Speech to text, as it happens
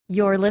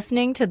You're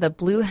listening to the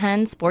Blue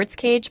Hen Sports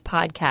Cage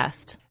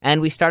podcast.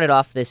 And we started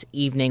off this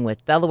evening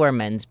with Delaware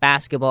men's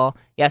basketball.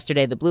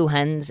 Yesterday, the Blue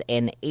Hens,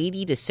 an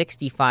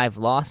 80-65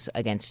 loss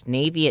against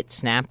Navy. It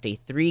snapped a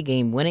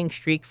 3-game winning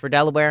streak for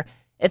Delaware.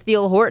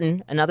 Ithiel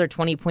Horton, another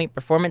 20-point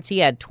performance. He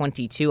had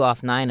 22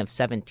 off 9 of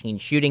 17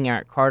 shooting.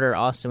 Eric Carter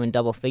also in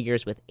double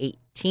figures with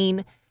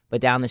 18.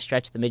 But down the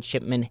stretch, the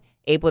midshipmen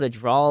able to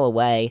draw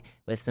away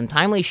with some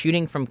timely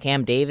shooting from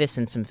Cam Davis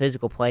and some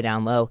physical play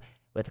down low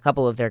with a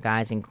couple of their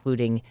guys,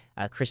 including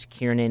Chris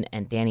Kiernan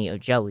and Danny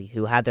Ojeley,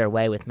 who had their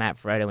way with Matt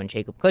Ferretto and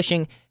Jacob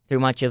Cushing through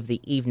much of the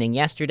evening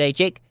yesterday.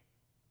 Jake,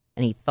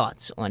 any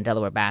thoughts on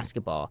Delaware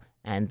basketball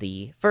and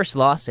the first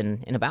loss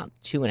in about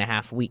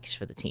 2.5 weeks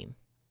for the team?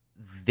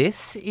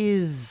 This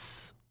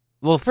is,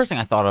 well, the first thing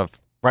I thought of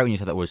right when you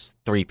said that was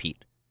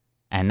three-peat,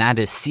 and that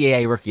is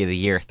CAA Rookie of the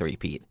Year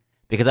three-peat.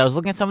 Because I was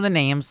looking at some of the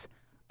names.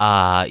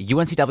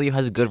 UNCW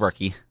has a good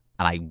rookie,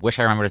 and I wish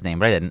I remembered his name,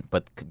 but I didn't.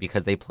 But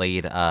because they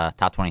played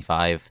top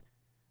 25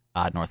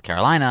 North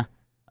Carolina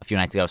a few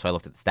nights ago, so I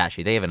looked at the stat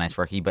sheet. They have a nice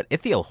rookie. But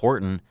Ithiel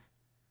Horton,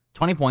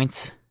 20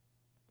 points,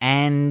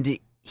 and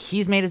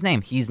he's made his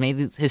name. He's made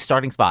his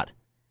starting spot,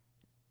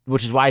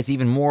 which is why it's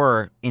even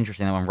more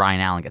interesting than when Ryan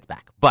Allen gets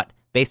back. But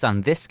based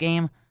on this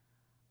game,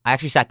 I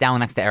actually sat down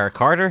next to Eric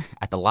Carter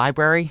at the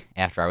library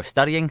after I was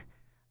studying.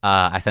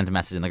 I sent a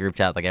message in the group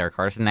chat like Eric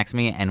Carter sitting next to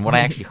me, and what I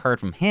actually heard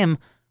from him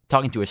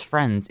talking to his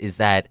friends is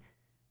that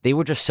they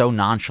were just so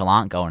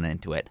nonchalant going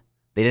into it.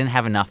 They didn't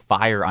have enough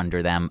fire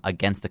under them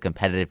against a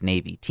competitive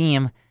Navy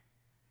team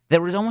that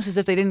it was almost as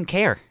if they didn't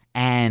care.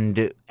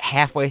 And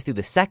halfway through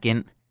the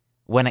second,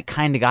 when it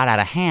kind of got out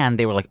of hand,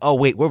 they were like, oh,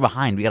 wait, we're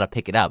behind. We got to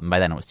pick it up. And by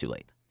then it was too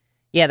late.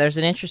 Yeah, there's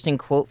an interesting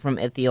quote from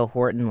Ithiel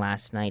Horton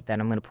last night that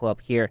I'm going to pull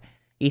up here.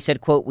 He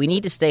said, quote, "We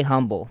need to stay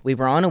humble. We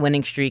were on a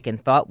winning streak and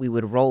thought we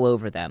would roll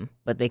over them,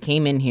 but they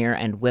came in here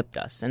and whipped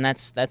us." And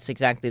that's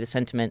exactly the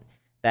sentiment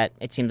that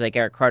it seems like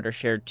Eric Carter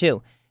shared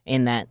too,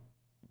 in that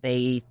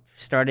they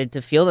started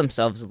to feel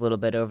themselves a little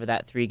bit over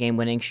that 3-game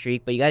winning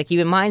streak. But you got to keep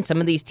in mind, some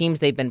of these teams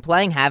they've been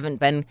playing haven't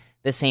been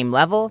the same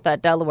level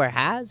that Delaware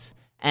has.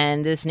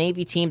 And this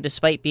Navy team,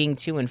 despite being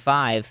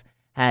 2-5,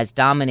 has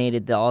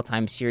dominated the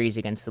all-time series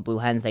against the Blue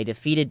Hens. They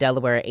defeated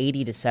Delaware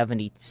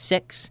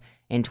 80-76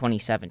 in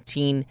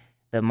 2017.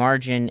 The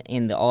margin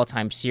in the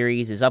all-time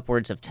series is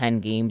upwards of 10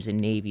 games in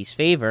Navy's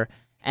favor.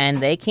 And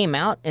they came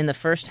out in the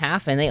first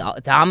half and they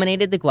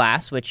dominated the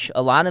glass, which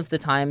a lot of the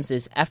times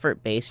is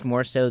effort-based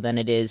more so than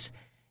it is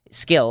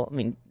skill. I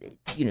mean,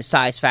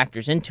 size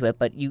factors into it,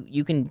 but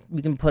you can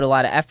put a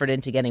lot of effort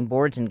into getting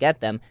boards and get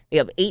them. They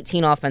have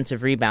 18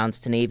 offensive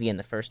rebounds to Navy in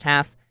the first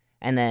half,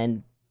 and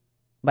then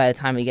by the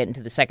time we get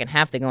into the second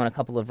half, they go on a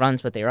couple of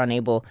runs, but they are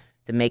unable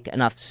to make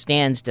enough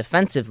stands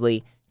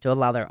defensively to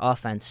allow their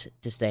offense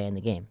to stay in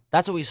the game.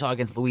 That's what we saw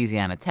against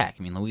Louisiana Tech.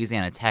 I mean,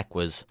 Louisiana Tech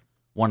was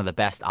one of the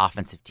best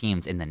offensive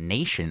teams in the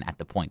nation at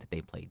the point that they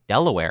played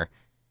Delaware,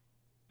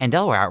 and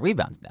Delaware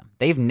out-rebounded them.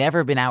 They've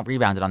never been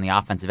out-rebounded on the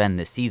offensive end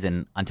this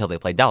season until they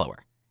played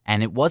Delaware.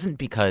 And it wasn't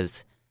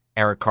because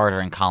Eric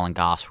Carter and Colin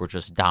Goss were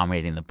just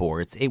dominating the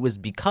boards. It was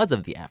because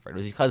of the effort. It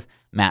was because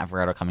Matt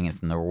Ferretto coming in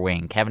from the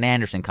wing, Kevin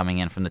Anderson coming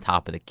in from the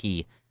top of the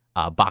key,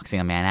 boxing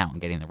a man out and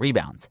getting the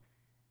rebounds.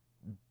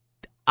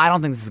 I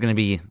don't think this is going to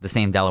be the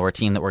same Delaware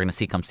team that we're going to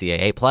see come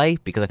CAA play,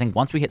 because I think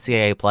once we hit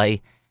CAA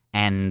play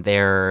and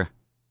they're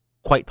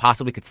quite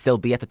possibly could still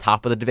be at the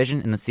top of the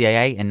division in the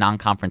CAA in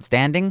non-conference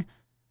standing,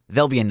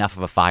 there'll be enough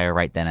of a fire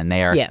right then and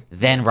there. Yeah.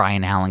 Then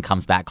Ryan Allen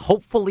comes back,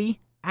 hopefully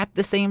at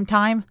the same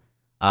time.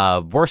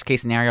 Worst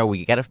case scenario,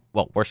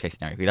 worst case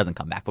scenario, if he doesn't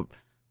come back, but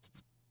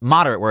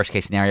moderate worst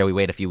case scenario, we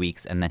wait a few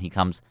weeks and then he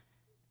comes.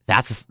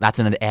 That's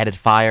an added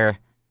fire.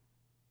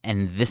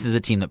 And this is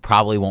a team that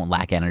probably won't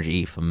lack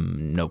energy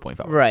from no point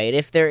forward. Right.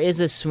 If there is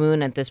a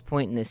swoon at this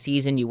point in the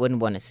season, you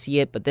wouldn't want to see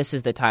it, but this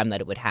is the time that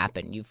it would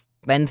happen. You've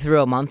been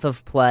through a month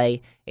of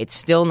play. It's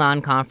still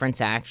non-conference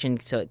action,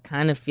 so it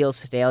kind of feels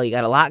stale. You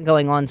got a lot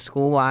going on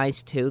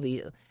school-wise,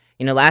 too.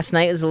 Last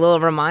night was a little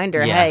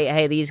reminder,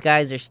 hey, these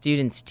guys are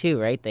students, too,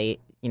 right? They,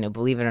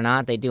 believe it or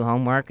not, they do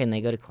homework, and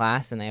they go to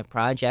class, and they have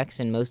projects,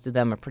 and most of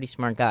them are pretty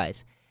smart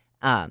guys.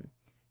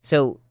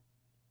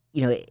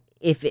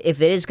 If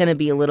it is going to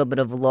be a little bit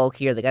of a lull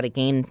here, they got a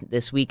game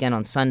this weekend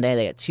on Sunday.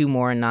 They got 2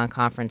 more in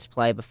non-conference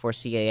play before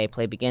CAA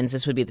play begins.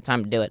 This would be the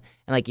time to do it.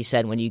 And like you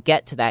said, when you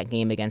get to that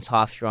game against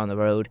Hofstra on the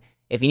road,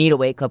 if you need a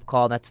wake-up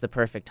call, that's the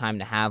perfect time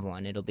to have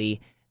one. It'll be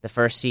the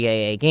first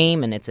CAA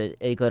game, and it's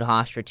a good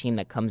Hofstra team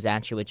that comes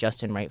at you with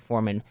Justin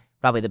Wright-Foreman,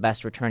 probably the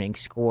best returning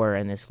scorer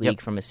in this league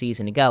from a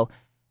season ago.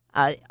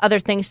 Other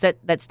things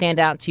that stand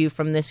out to you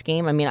from this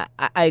game, I mean,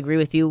 I agree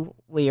with you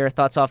with your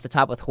thoughts off the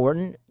top with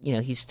Horton.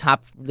 He's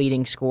top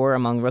leading scorer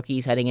among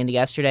rookies heading into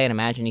yesterday, and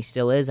imagine he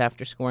still is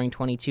after scoring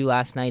 22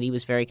 last night. He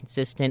was very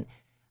consistent.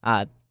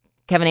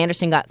 Kevin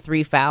Anderson got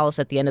 3 fouls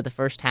at the end of the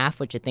first half,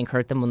 which I think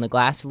hurt them on the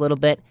glass a little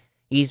bit.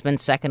 He's been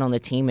second on the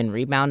team in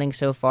rebounding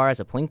so far as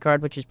a point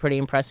guard, which is pretty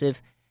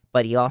impressive.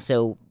 But he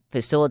also,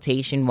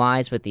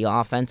 facilitation-wise with the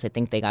offense, I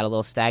think they got a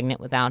little stagnant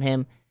without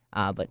him.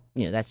 But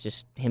that's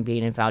just him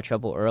being in foul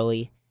trouble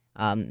early.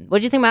 What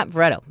did you think about Matt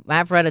Veretto?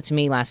 Matt Veretto, to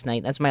me, last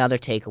night, that's my other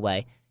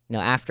takeaway.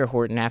 After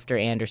Horton, after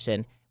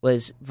Anderson,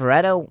 was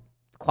Veretto,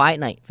 quiet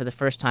night for the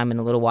first time in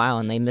a little while,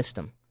 and they missed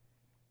him.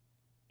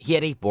 He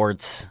had 8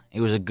 boards.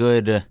 It was a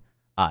good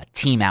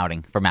team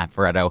outing for Matt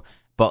Veretto.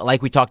 But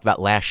like we talked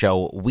about last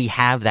show, we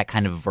have that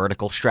kind of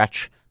vertical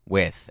stretch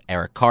with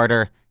Eric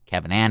Carter,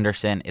 Kevin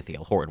Anderson,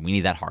 Ithiel Horton. We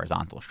need that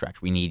horizontal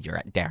stretch. We need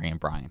your Darian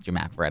Bryant, your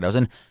Matt Verettos.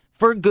 And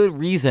for good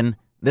reason,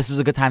 this was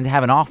a good time to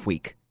have an off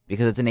week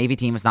because it's a Navy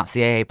team. It's not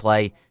CAA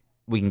play.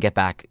 We can get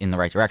back in the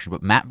right direction.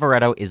 But Matt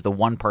Veretto is the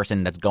one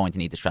person that's going to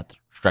need to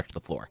stretch the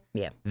floor.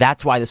 Yeah.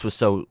 That's why this was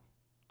so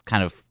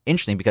kind of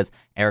interesting because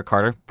Eric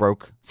Carter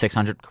broke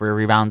 600 career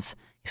rebounds.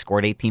 He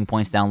scored 18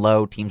 points down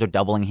low. Teams are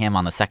doubling him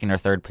on the second or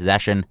third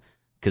possession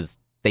because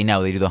they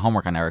know they do the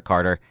homework on Eric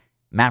Carter.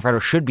 Matt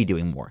Veretto should be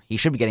doing more. He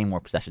should be getting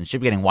more possessions,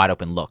 should be getting wide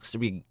open looks, should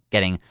be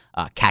getting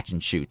catch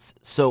and shoots.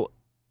 So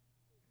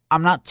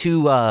I'm not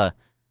too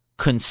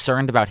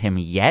concerned about him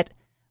yet,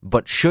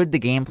 but should the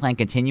game plan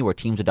continue where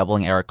teams are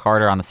doubling Eric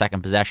Carter on the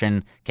second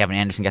possession, Kevin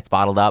Anderson gets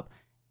bottled up,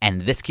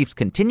 and this keeps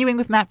continuing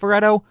with Matt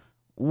Veretto,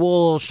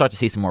 we'll start to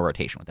see some more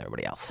rotation with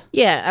everybody else.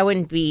 Yeah, I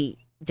wouldn't be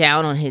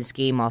down on his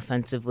game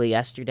offensively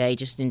yesterday.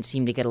 Just didn't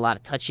seem to get a lot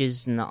of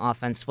touches, and the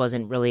offense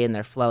wasn't really in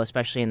their flow,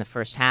 especially in the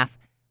first half.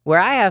 Where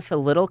I have a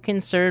little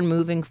concern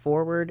moving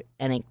forward,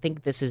 and I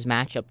think this is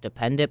matchup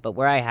dependent, but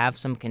where I have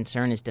some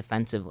concern is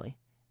defensively.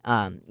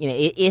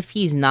 If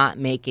he's not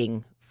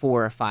making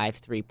 4 or 5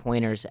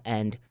 3-pointers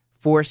and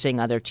forcing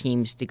other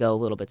teams to go a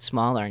little bit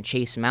smaller and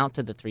chase him out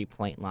to the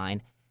 3-point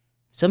line,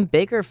 some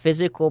bigger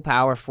physical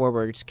power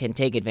forwards can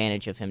take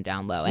advantage of him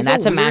down low. And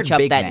that's a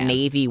matchup that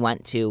Navy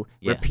went to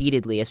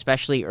repeatedly,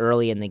 especially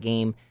early in the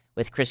game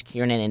with Chris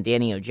Kiernan and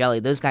Danny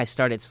Ojeley. Those guys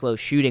started slow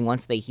shooting.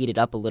 Once they heated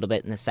up a little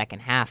bit in the second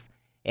half,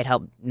 it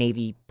helped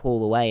Navy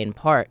pull away in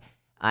part.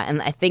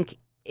 And I think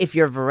if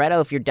you're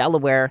Veretto, if you're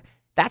Delaware,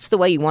 that's the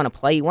way you want to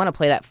play. You want to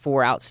play that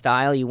 4-out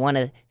style. You want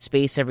to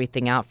space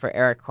everything out for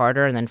Eric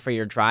Carter and then for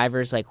your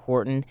drivers like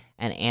Horton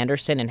and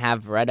Anderson and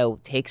have Veretto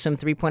take some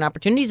 3-point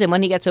opportunities. And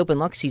when he gets open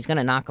looks, he's going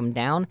to knock them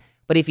down.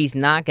 But if he's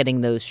not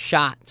getting those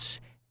shots,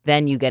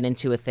 then you get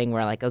into a thing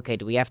where like, okay,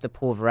 do we have to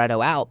pull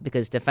Veretto out?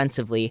 Because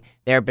defensively,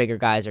 their bigger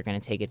guys are going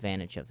to take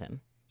advantage of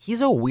him.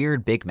 He's a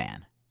weird big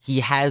man. He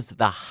has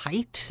the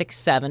height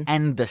 6'7"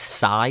 and the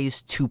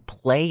size to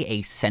play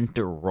a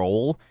center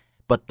role,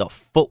 but the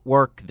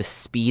footwork, the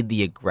speed,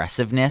 the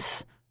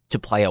aggressiveness to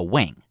play a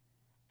wing.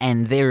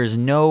 And there's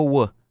no...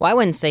 Well, I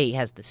wouldn't say he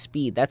has the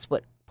speed. That's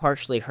what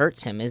partially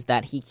hurts him, is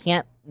that he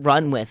can't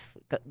run with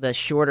the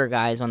shorter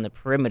guys on the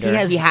perimeter.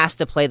 He has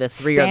to play the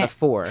 3 or the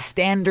 4.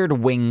 Standard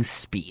wing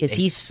speed. Because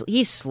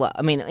he's slow.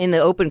 I mean, in the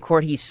open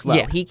court, he's slow.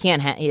 Yeah. He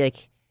can't...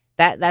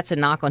 That's a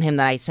knock on him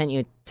that I sent you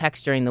a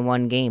text during the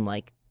one game.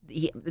 Like,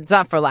 it's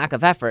not for lack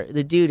of effort.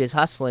 The dude is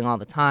hustling all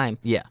the time.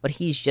 Yeah. But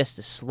he's just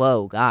a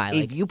slow guy.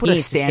 If you put a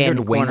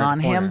standard wing on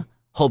him,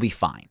 he'll be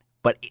fine.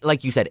 But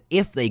like you said,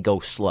 if they go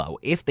slow,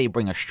 if they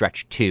bring a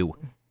stretch 2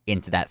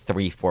 into that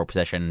 3-4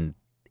 possession,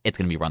 it's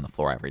going to be run the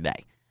floor every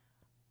day.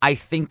 I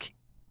think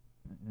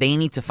they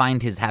need to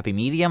find his happy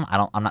medium.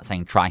 I'm not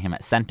saying try him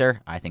at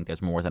center. I think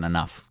there's more than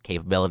enough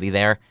capability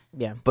there.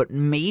 Yeah. But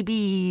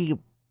maybe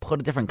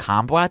put a different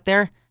combo out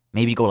there.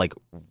 Maybe go like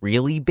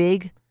really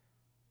big.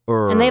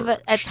 And they've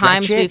at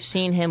times we've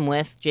seen him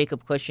with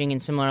Jacob Cushing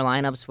in similar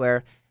lineups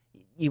where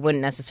you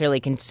wouldn't necessarily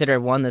consider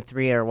 1 the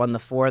 3 or 1 the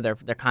 4. They're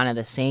kind of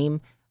the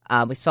same.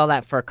 We saw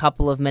that for a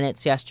couple of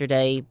minutes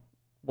yesterday.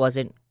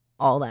 Wasn't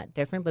all that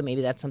different, but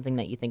maybe that's something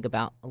that you think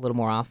about a little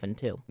more often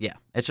too. Yeah,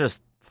 it's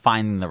just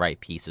finding the right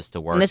pieces to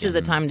work. And this is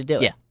the time to do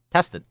it. Yeah,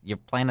 test it. You're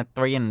playing a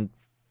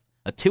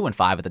 2 and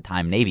 5 at the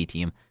time Navy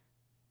team.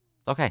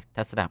 Okay,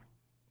 test it out.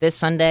 This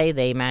Sunday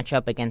they match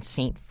up against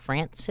St.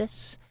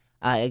 Francis.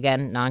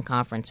 Again,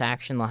 non-conference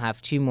action. They'll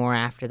have 2 more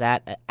after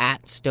that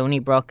at Stony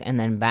Brook and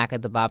then back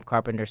at the Bob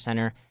Carpenter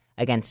Center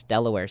against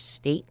Delaware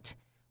State.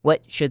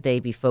 What should they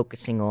be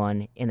focusing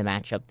on in the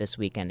matchup this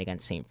weekend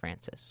against St.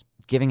 Francis?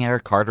 Giving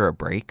Eric Carter a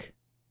break.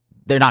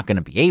 They're not going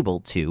to be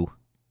able to,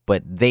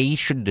 but they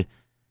should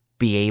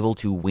be able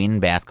to win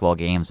basketball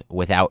games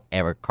without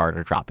Eric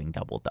Carter dropping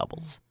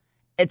double-doubles.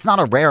 It's not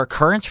a rare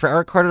occurrence for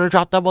Eric Carter to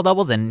drop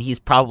double-doubles, and he's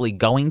probably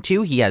going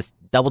to. He has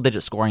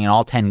double-digit scoring in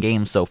all 10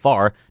 games so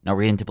far. No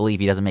reason to believe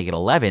he doesn't make it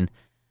 11.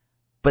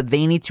 But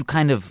they need to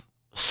kind of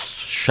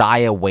shy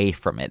away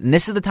from it. And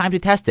this is the time to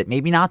test it.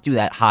 Maybe not do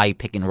that high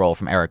pick and roll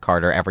from Eric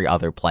Carter every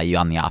other play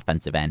on the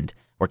offensive end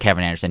where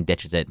Kevin Anderson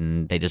ditches it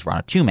and they just run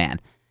a 2-man.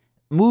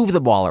 Move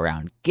the ball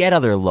around. Get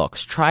other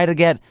looks. Try to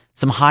get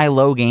some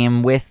high-low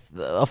game with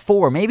a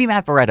 4. Maybe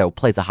Matt Veretto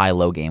plays a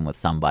high-low game with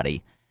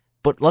somebody.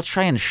 But let's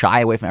try and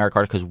shy away from Eric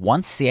Carter because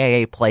once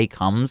CAA play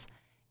comes,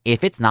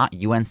 if it's not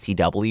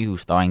UNCW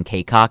who's throwing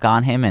K-Cock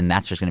on him and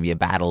that's just going to be a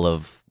battle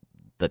of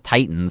the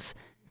Titans,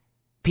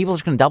 people are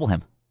just going to double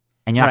him.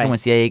 And you're not going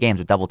to win CAA games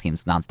with double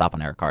teams nonstop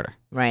on Eric Carter.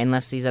 Right,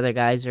 unless these other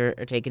guys are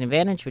taking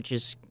advantage, which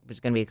is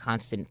going to be a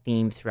constant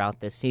theme throughout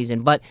this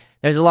season. But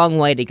there's a long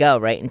way to go,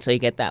 right, until you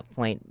get that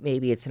point.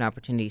 Maybe it's an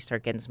opportunity to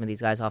start getting some of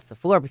these guys off the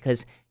floor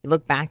because you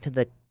look back to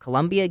the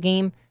Columbia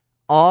game,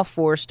 All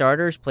 4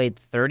 starters played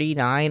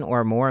 39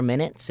 or more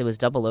minutes. It was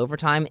double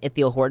overtime.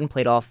 Ithiel Horton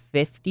played all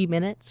 50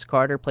 minutes.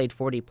 Carter played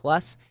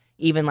 40+.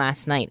 Even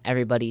last night,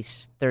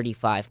 everybody's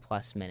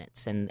 35+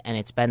 minutes. And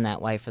it's been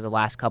that way for the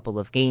last couple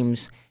of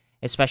games,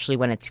 especially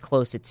when it's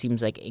close. It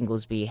seems like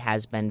Inglesby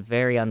has been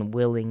very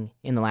unwilling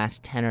in the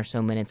last 10 or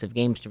so minutes of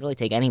games to really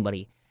take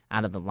anybody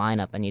out of the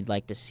lineup. And you'd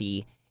like to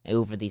see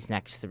over these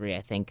next 3,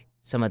 I think,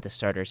 some of the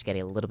starters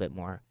getting a little bit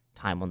more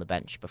time on the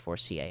bench before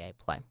CAA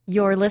play.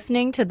 You're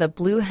listening to the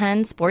Blue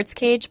Hen Sports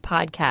Cage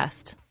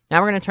podcast.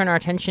 Now we're going to turn our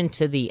attention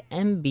to the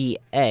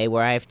NBA,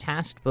 where I've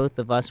tasked both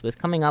of us with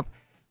coming up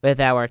with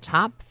our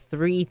top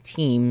 3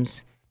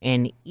 teams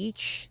in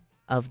each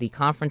of the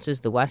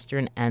conferences, the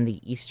Western and the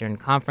Eastern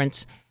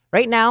Conference.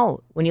 Right now,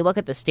 when you look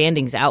at the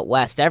standings out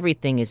west,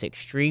 everything is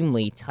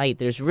extremely tight.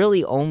 There's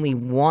really only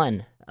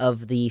one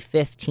of the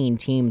 15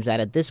 teams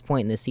that at this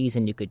point in the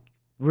season you could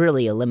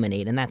really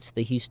eliminate, and that's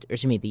the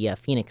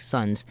Phoenix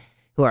Suns,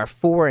 who are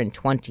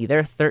 4-20.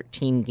 They're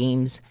 13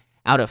 games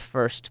out of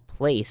first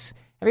place.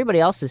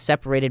 Everybody else is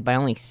separated by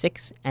only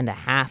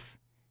 6.5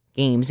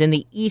 games. In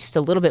the East,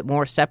 a little bit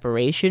more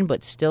separation,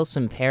 but still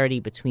some parity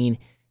between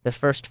the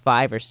first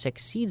 5 or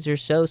 6 seeds or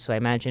so. So I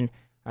imagine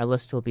our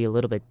list will be a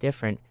little bit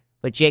different.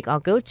 But Jake, I'll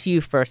go to you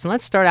first, and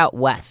let's start out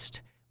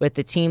west with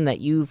the team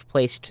that you've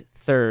placed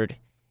third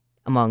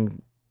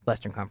among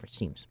Western Conference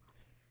teams.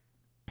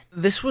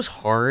 This was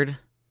hard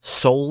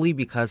solely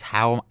because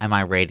how am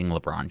I rating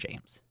LeBron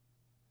James?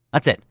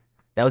 That's it.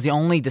 That was the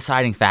only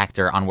deciding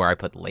factor on where I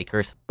put the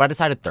Lakers, but I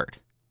decided third.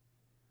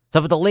 So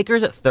I put the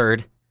Lakers at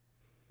third,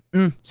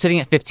 sitting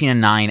at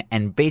 15-9,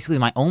 and basically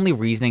my only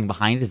reasoning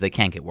behind it is they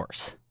can't get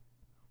worse.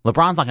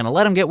 LeBron's not going to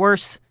let them get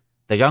worse.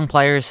 They're young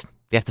players.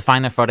 They have to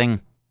find their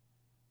footing.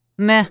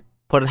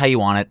 Put it how you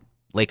want it.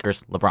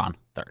 Lakers, LeBron,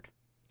 third.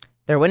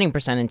 Their winning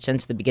percentage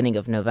since the beginning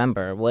of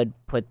November would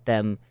put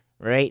them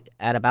right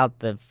at about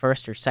the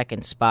first or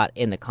second spot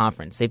in the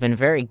conference. They've been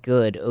very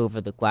good over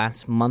the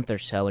last month or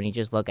so, and you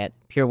just look at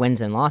pure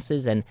wins and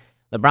losses, and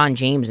LeBron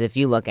James, if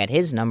you look at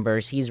his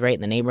numbers, he's right in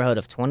the neighborhood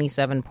of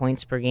 27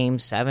 points per game,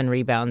 7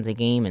 rebounds a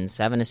game, and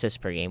 7 assists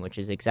per game, which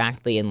is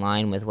exactly in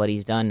line with what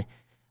he's done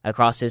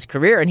across his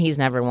career, and he's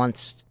never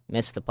once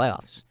missed the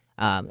playoffs.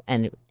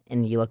 And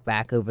you look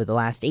back over the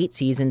last 8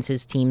 seasons,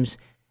 his teams,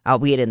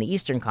 albeit in the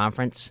Eastern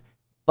Conference,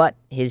 but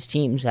his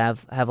teams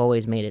have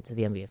always made it to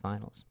the NBA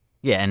Finals.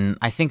 Yeah, and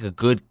I think a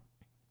good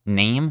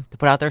name to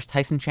put out there is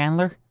Tyson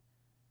Chandler.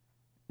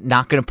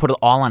 Not going to put it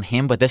all on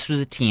him, but this was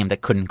a team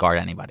that couldn't guard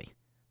anybody.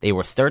 They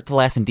were third to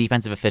last in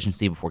defensive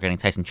efficiency before getting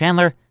Tyson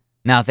Chandler.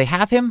 Now, if they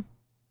have him,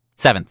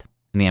 7th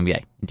in the NBA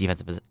in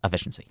defensive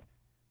efficiency.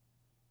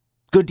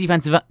 Good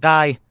defensive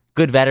guy,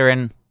 good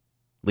veteran,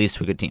 leads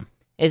to a good team.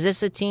 Is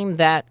this a team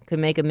that could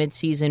make a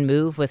midseason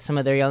move with some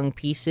of their young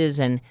pieces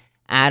and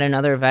add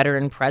another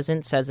veteran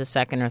presence as a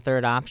second or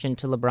third option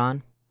to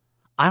LeBron?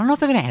 I don't know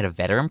if they're going to add a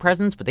veteran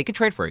presence, but they could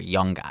trade for a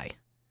young guy.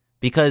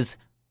 Because,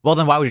 well,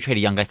 then why would you trade a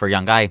young guy for a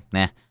young guy?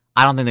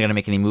 I don't think they're going to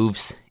make any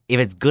moves. If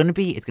it's going to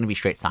be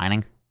straight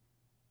signing.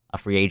 A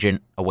free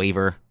agent, a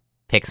waiver,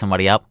 pick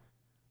somebody up.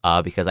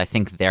 Because I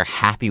think they're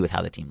happy with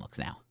how the team looks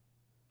now.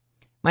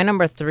 My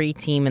number 3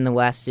 team in the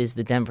West is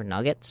the Denver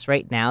Nuggets.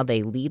 Right now,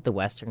 they lead the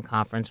Western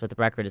Conference with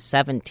a record of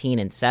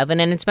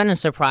 17-7, and it's been a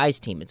surprise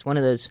team. It's one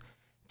of those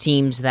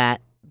teams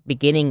that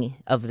beginning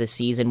of the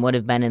season would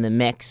have been in the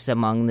mix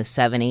among the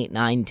 7, 8,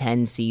 9,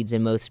 10 seeds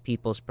in most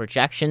people's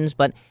projections,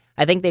 but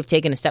I think they've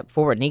taken a step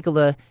forward.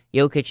 Nikola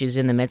Jokic is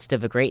in the midst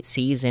of a great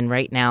season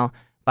right now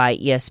by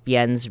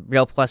ESPN's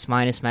real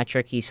plus-minus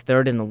metric. He's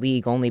third in the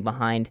league, only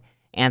behind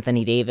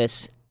Anthony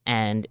Davis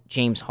and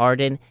James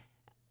Harden.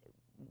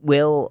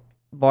 Will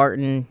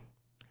Barton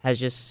has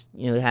just,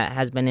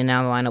 has been in and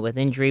out of the lineup with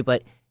injury,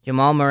 but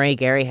Jamal Murray,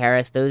 Gary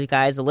Harris, those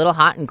guys, a little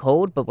hot and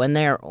cold, but when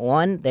they're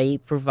on, they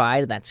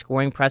provide that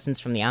scoring presence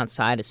from the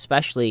outside,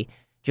 especially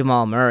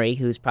Jamal Murray,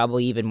 who's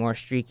probably even more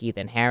streaky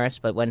than Harris.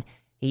 But when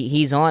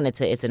he's on, it's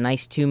a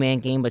nice 2-man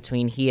game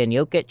between he and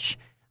Jokic.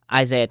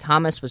 Isaiah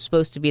Thomas was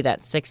supposed to be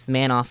that 6th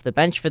man off the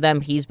bench for them.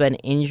 He's been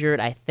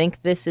injured. I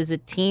think this is a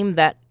team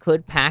that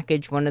could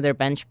package one of their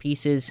bench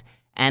pieces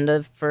and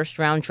a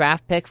first-round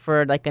draft pick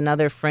for like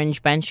another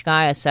fringe bench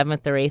guy, a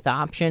 7th or 8th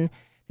option,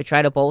 to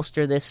try to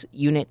bolster this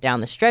unit down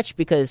the stretch,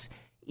 because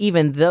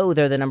even though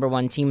they're the number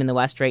 1 team in the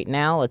West right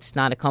now, it's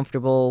not a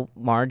comfortable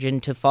margin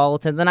to fall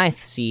to the 9th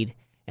seed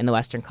in the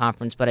Western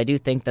Conference. But I do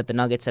think that the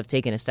Nuggets have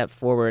taken a step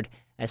forward,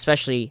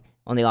 especially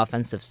on the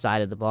offensive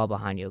side of the ball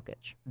behind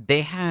Jokic.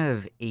 They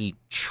have a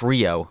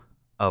trio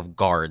of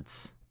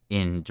guards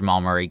in Jamal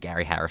Murray,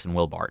 Gary Harris, and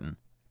Will Barton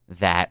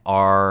that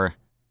are,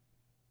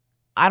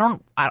 I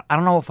don't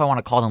know if I want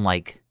to call them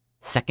like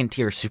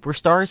second-tier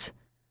superstars,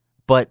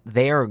 but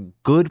they are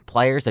good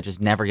players that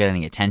just never get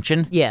any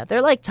attention. Yeah,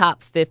 they're like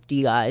top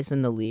 50 guys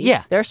in the league.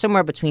 Yeah. They're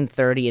somewhere between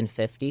 30 and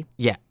 50.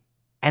 Yeah.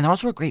 And they're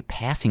also a great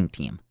passing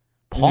team.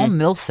 Paul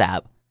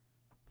Millsap,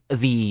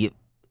 the,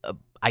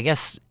 I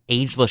guess,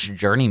 ageless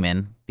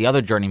journeyman, the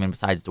other journeyman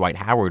besides Dwight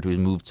Howard, who's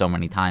moved so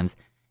many times,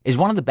 is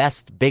one of the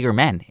best bigger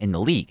men in the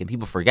league. And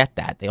people forget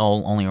that. They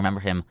all only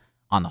remember him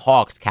on the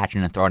Hawks,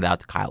 catching and throwing it out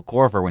to Kyle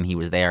Korver when he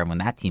was there, and when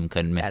that team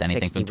couldn't miss That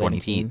anything from 20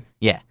 feet. team.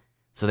 Yeah.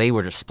 So they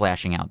were just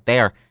splashing out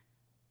there.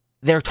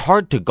 They're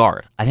hard to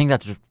guard. I think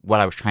that's what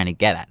I was trying to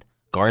get at.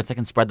 Guards that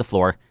can spread the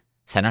floor,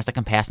 centers that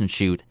can pass and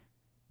shoot.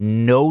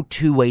 No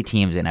two-way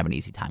teams going to have an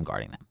easy time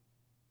guarding them.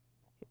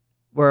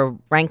 We're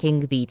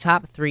ranking the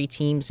top 3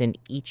 teams in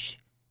each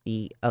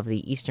of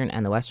the Eastern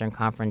and the Western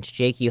Conference.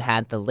 Jake, you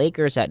had the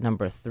Lakers at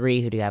number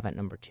 3. Who do you have at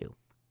number 2?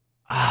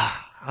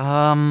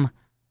 I'm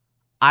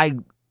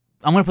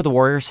going to put the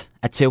Warriors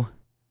at 2.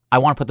 I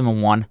want to put them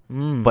in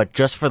 1, but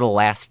just for the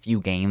last few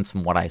games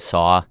from what I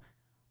saw,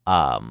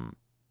 I'm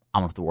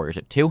going to put the Warriors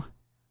at 2.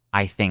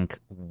 I think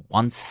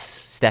once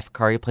Steph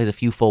Curry plays a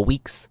few full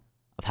weeks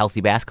of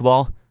healthy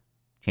basketball,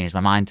 changes my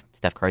mind.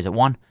 Steph Curry's at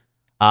 1.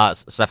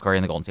 Steph Curry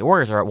and the Golden State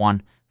Warriors are at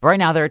 1. But right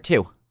now they're at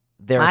 2.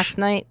 Last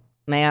night,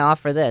 may I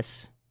offer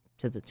this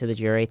to the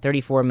jury?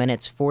 34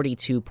 minutes,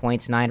 42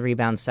 points, 9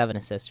 rebounds, 7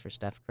 assists for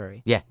Steph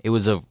Curry. Yeah, it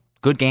was a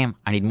good game.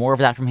 I need more of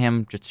that from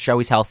him just to show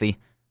he's healthy.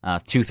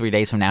 2-3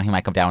 days from now, he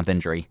might come down with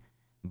injury.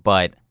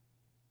 But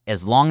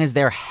as long as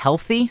they're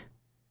healthy,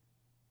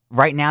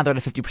 right now they're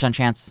at a 50%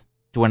 chance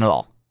to win it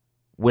all.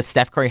 With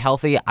Steph Curry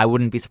healthy, I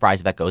wouldn't be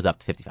surprised if that goes up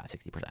to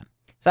 55-60%.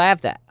 So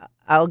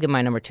I'll give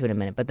my number 2 in a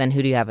minute, but then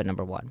who do you have at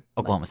number 1?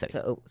 Oklahoma City.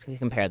 So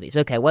compare these.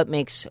 Okay, what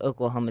makes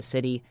Oklahoma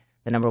City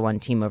the number 1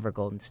 team over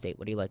Golden State?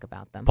 What do you like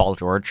about them? Paul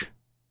George,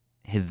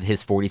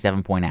 his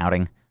 47-point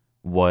outing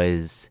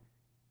was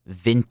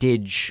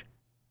vintage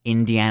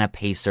Indiana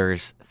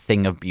Pacers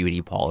thing of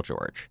beauty Paul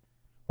George,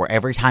 where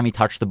every time he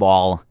touched the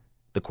ball,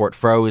 the court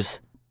froze,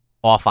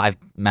 all 5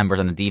 members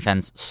on the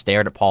defense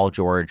stared at Paul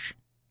George,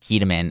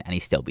 keyed him in, and he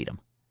still beat him.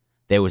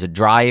 There was a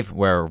drive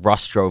where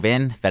Russ drove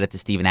in, fed it to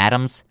Steven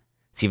Adams.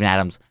 Steven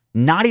Adams,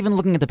 not even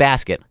looking at the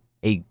basket,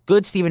 a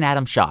good Steven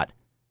Adams shot,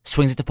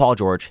 swings it to Paul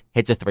George,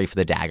 hits a 3 for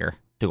the dagger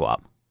to go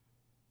up.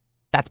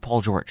 That's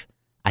Paul George.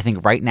 I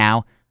think right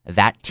now,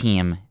 that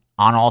team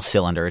on all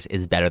cylinders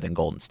is better than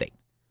Golden State.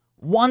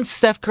 Once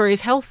Steph Curry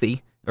is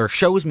healthy, or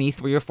shows me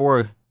 3 or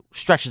 4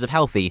 stretches of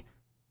healthy,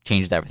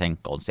 changes everything.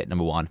 Golden State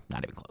number 1,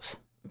 not even close.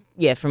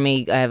 Yeah, for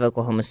me, I have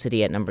Oklahoma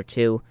City at number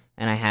 2,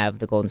 and I have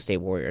the Golden State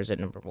Warriors at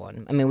number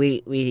 1. I mean,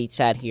 we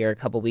sat here a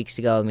couple weeks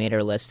ago and made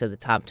our list of the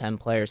top 10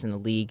 players in the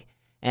league,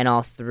 and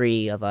all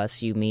 3 of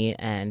us, you, me,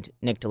 and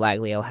Nick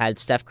DeLaglio, had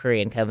Steph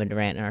Curry and Kevin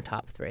Durant in our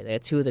top 3. They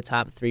had 2 of the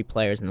top 3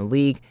 players in the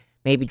league.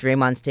 Maybe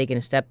Draymond's taken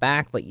a step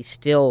back, but you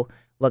still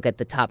look at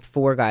the top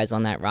 4 guys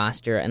on that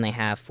roster, and they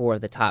have 4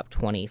 of the top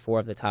 20, 4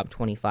 of the top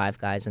 25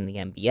 guys in the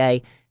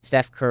NBA.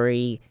 Steph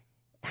Curry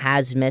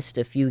has missed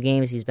a few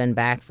games. He's been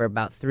back for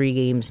about 3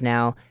 games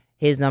now.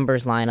 His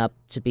numbers line up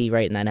to be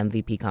right in that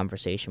MVP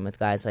conversation with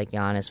guys like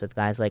Giannis, with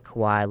guys like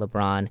Kawhi,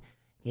 LeBron,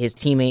 his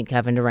teammate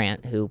Kevin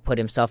Durant, who put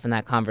himself in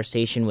that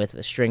conversation with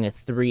a string of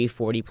 3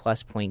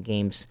 40-plus point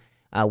games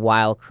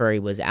while Curry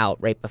was out,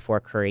 right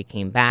before Curry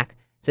came back.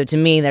 So to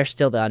me, they're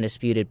still the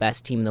undisputed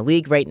best team in the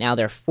league. Right now,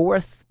 they're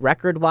 4th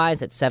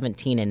record-wise at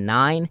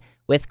 17-9.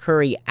 With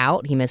Curry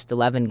out, he missed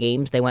 11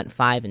 games. They went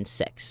 5-6.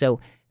 So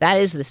that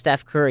is the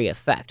Steph Curry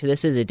effect.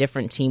 This is a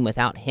different team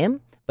without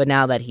him, but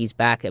now that he's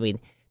back, I mean,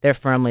 they're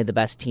firmly the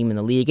best team in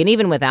the league. And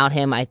even without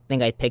him, I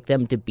think I'd pick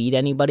them to beat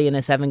anybody in a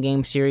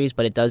 7-game series,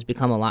 but it does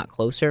become a lot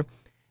closer.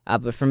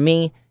 But for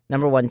me,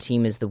 number 1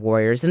 team is the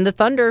Warriors. And the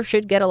Thunder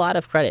should get a lot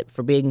of credit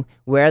for being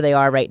where they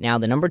are right now,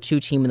 the number 2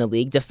 team in the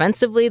league.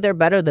 Defensively, they're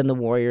better than the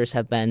Warriors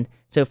have been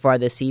so far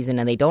this season,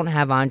 and they don't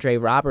have Andre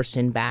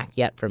Robertson back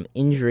yet from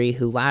injury,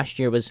 who last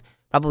year was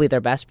probably their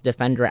best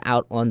defender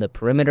out on the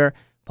perimeter.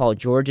 Paul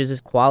George is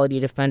his quality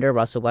defender.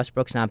 Russell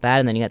Westbrook's not bad.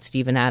 And then you got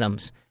Steven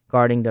Adams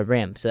guarding the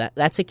rim. So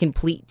that's a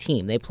complete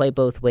team. They play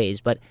both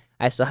ways, but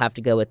I still have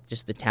to go with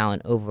just the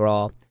talent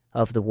overall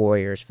of the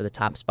Warriors for the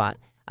top spot.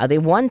 The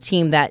one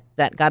team that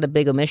got a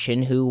big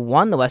omission who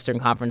won the Western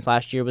Conference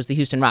last year was the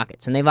Houston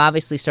Rockets, and they've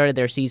obviously started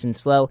their season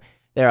slow.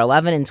 They're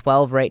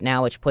 11-12 right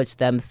now, which puts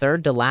them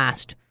 3rd to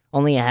last,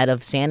 only ahead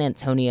of San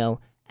Antonio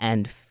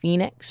and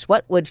Phoenix.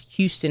 What would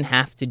Houston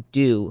have to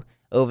do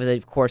over the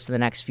course of the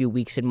next few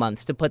weeks and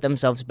months to put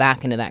themselves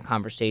back into that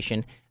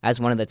conversation as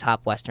one of the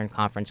top Western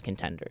Conference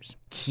contenders?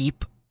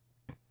 Keep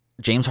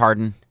James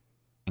Harden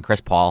and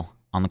Chris Paul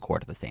on the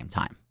court at the same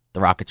time. The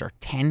Rockets are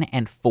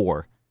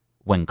 10-4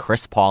 when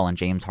Chris Paul and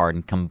James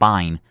Harden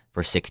combine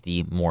for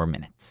 60 or more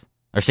minutes.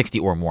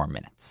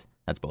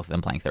 That's both of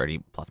them playing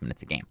 30-plus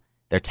minutes a game.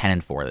 They're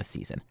 10-4 this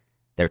season.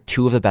 They're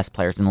 2 of the best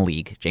players in the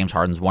league. James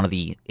Harden's one of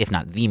the, if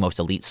not the most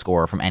elite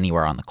scorer from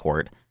anywhere on the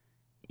court.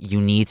 You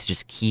need to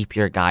just keep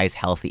your guys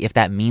healthy. If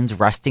that means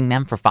resting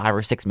them for 5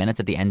 or 6 minutes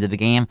at the end of the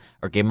game,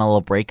 or give them a little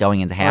break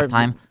going into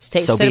halftime,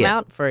 sit them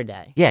out for a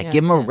day. Yeah,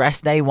 give them a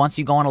rest day. Once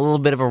you go on a little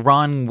bit of a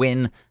run,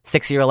 win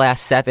 6 of your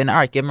last 7, all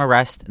right, give them a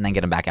rest, and then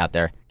get them back out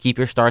there. Keep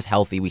your stars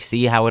healthy. We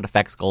see how it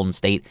affects Golden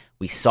State.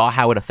 We saw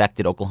how it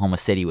affected Oklahoma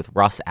City with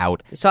Russ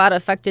out. We saw it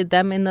affected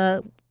them in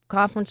the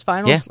conference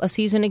finals a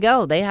season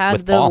ago. They had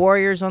With the Paul.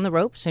 Warriors on the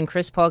ropes, and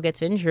Chris Paul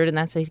gets injured, and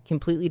that's a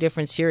completely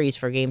different series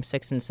for Games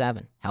 6 and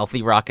 7.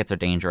 Healthy Rockets are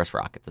dangerous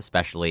Rockets,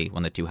 especially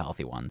when the 2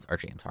 healthy ones are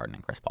James Harden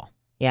and Chris Paul.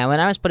 Yeah,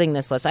 when I was putting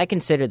this list, I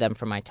considered them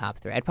for my top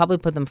 3. I'd probably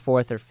put them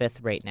 4th or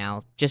 5th right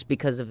now just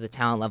because of the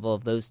talent level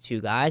of those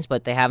two guys,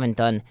 but they haven't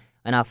done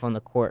enough on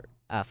the court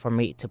for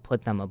me to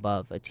put them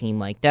above a team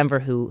like Denver,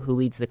 who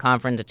leads the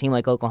conference, a team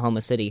like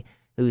Oklahoma City,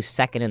 who's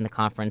second in the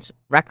conference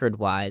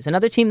record-wise.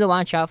 Another team to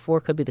watch out for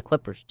could be the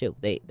Clippers, too.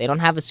 They don't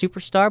have a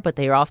superstar, but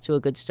they are off to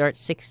a good start,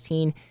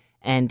 16-8,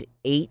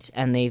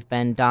 and they've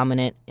been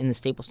dominant in the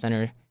Staples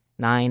Center,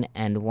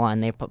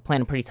 9-1. They're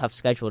playing a pretty tough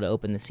schedule to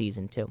open the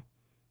season, too.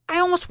 I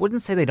almost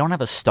wouldn't say they don't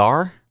have a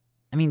star.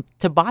 I mean,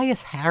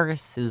 Tobias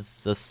Harris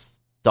is a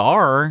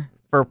star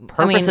for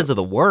purposes of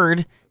the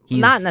word.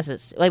 He's not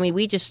necessarily. I mean,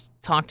 we just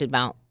talked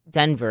about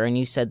Denver, and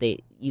you said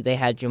they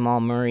had Jamal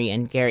Murray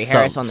and Gary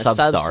Harris on the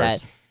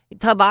subset.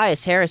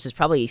 Tobias Harris is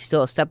probably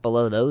still a step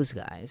below those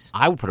guys.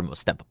 I would put him a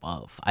step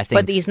above. I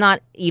think, but he's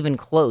not even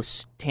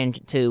close to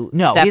Stephen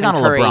he's not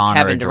Curry, a LeBron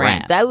Kevin or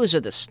Durant. Those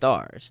are the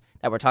stars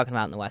that we're talking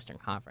about in the Western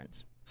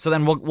Conference. So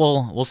then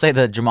we'll say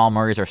the Jamal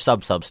Murrays are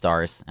sub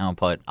stars, and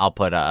I'll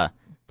put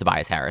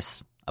Tobias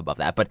Harris above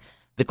that. But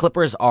the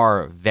Clippers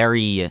are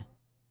very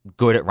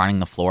good at running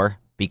the floor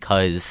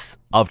because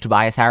of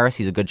Tobias Harris.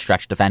 He's a good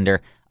stretch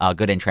defender, a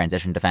good in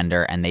transition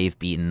defender, and they've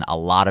beaten a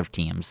lot of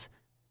teams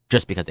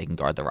just because they can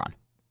guard the run.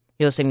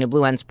 You're listening to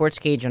Blue End Sports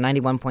Cage on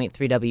 91.3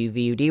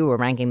 WVUD. We're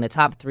ranking the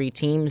top 3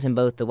 teams in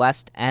both the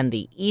West and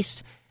the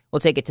East.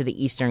 We'll take it to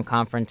the Eastern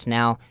Conference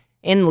now.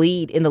 In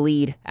the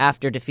lead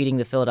after defeating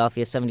the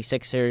Philadelphia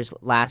 76ers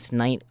last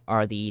night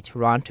are the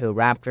Toronto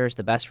Raptors,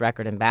 the best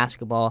record in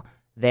basketball.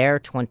 They're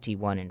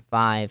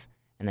 21-5.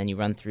 And then you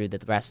run through the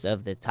rest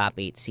of the top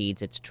 8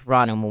 seeds. It's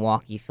Toronto,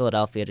 Milwaukee,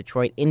 Philadelphia,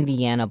 Detroit,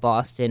 Indiana,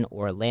 Boston,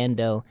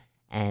 Orlando,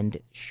 and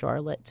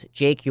Charlotte.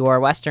 Jake, your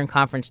Western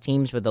Conference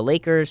teams were the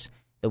Lakers,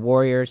 the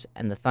Warriors,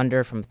 and the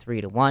Thunder from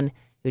 3-1.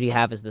 Who do you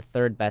have as the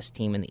third best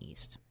team in the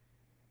East?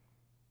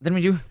 Didn't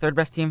we do third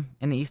best team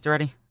in the East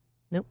already?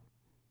 Nope.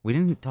 We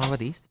didn't talk about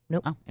the East?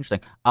 Nope. Oh, interesting.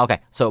 Okay,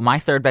 so my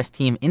third best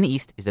team in the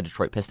East is the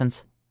Detroit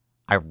Pistons.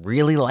 I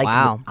really like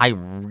I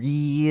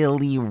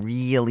really,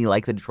 really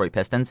like the Detroit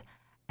Pistons.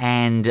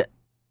 And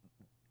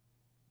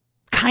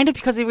kind of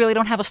because they really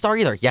don't have a star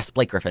either. Yes,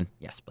 Blake Griffin.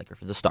 Yes, Blake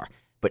Griffin's a star.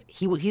 But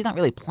he's not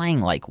really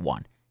playing like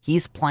one.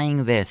 He's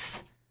playing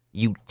this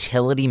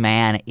utility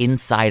man,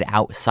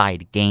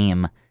 inside-outside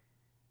game.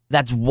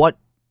 That's what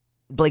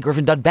Blake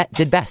Griffin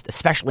did best,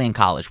 especially in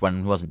college when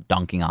he wasn't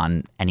dunking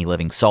on any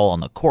living soul on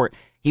the court.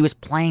 He was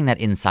playing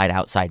that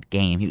inside-outside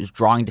game. He was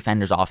drawing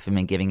defenders off him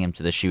and giving him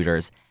to the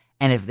shooters.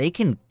 And if they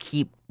can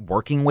keep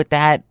working with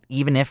that,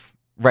 even if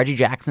Reggie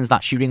Jackson's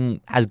not shooting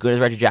as good as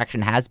Reggie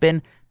Jackson has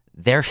been,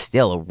 they're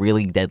still a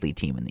really deadly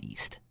team in the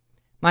East.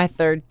 My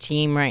third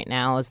team right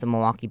now is the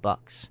Milwaukee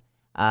Bucks.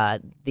 Right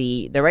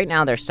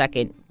now they're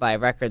second by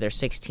record. They're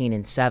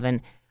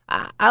 16-7.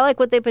 I like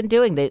what they've been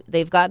doing.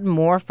 They've gotten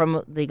more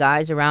from the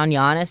guys around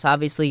Giannis.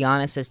 Obviously,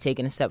 Giannis has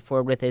taken a step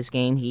forward with his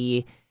game.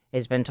 He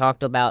has been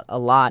talked about a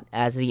lot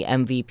as the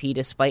MVP,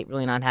 despite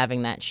really not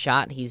having that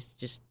shot. He's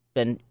just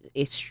been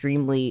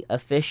extremely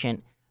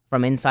efficient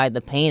from inside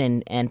the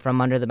paint and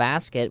from under the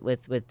basket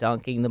with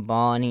dunking the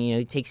ball. And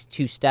he takes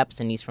 2 steps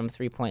and he's from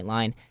 3-point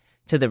line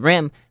to the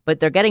rim. But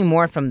they're getting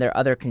more from their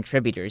other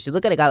contributors. You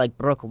look at a guy like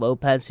Brook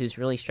Lopez, who's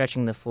really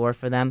stretching the floor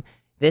for them.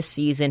 This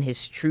season,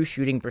 his true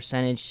shooting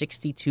percentage,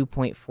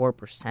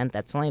 62.4%.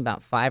 That's only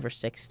about 5 or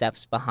 6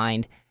 steps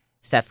behind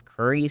Steph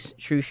Curry's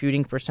true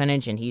shooting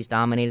percentage, and he's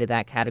dominated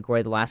that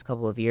category the last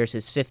couple of years.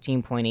 His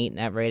 15.8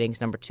 net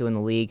ratings, number 2 in the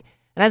league.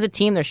 And as a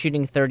team, they're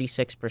shooting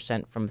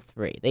 36% from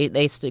 3.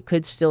 They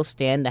could still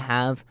stand to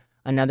have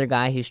another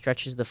guy who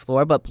stretches the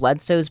floor, but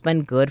Bledsoe's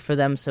been good for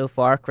them so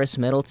far. Chris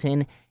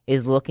Middleton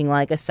is looking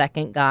like a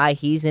second guy.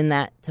 He's in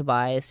that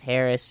Tobias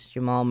Harris,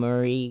 Jamal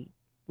Murray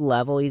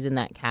level. He's in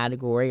that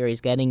category, or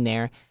he's getting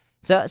there.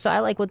 So I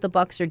like what the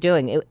Bucks are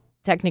doing.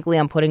 Technically,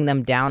 I'm putting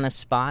them down a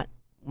spot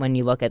when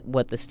you look at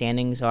what the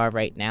standings are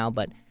right now,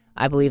 but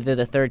I believe they're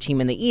the third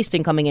team in the East,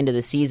 and coming into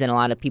the season, a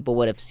lot of people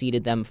would have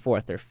seeded them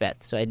 4th or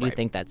 5th. So I do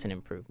think that's an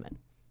improvement.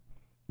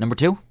 Number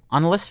 2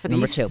 on the list for the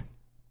East? Number 2.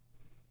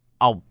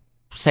 I'll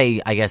say,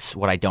 I guess,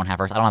 what I don't have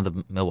first. I don't have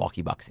the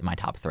Milwaukee Bucks in my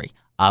top 3.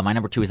 My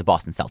number 2 is the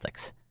Boston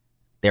Celtics.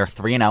 They're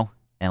 3-0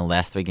 in the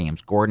last 3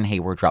 games. Gordon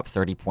Hayward dropped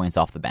 30 points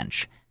off the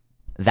bench.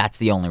 That's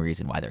the only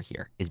reason why they're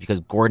here, is because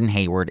Gordon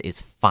Hayward is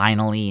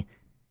finally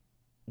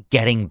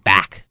getting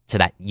back to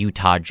that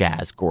Utah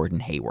Jazz Gordon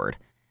Hayward.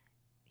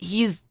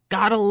 He's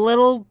got a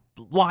little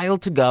while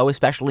to go,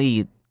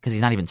 especially because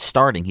he's not even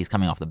starting. He's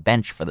coming off the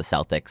bench for the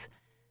Celtics.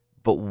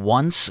 But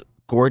once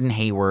Gordon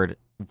Hayward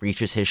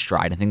reaches his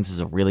stride, I think this is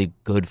a really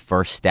good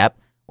first step.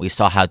 We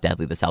saw how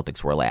deadly the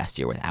Celtics were last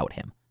year without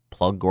him.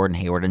 Plug Gordon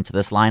Hayward into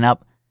this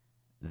lineup,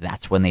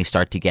 that's when they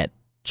start to get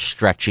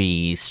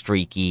stretchy,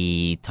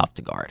 streaky, tough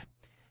to guard.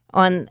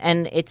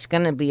 And it's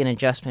going to be an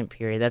adjustment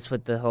period. That's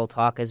what the whole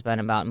talk has been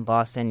about in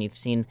Boston. You've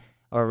seen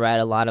or read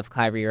a lot of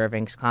Kyrie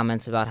Irving's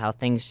comments about how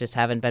things just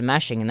haven't been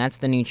meshing, and that's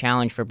the new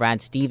challenge for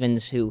Brad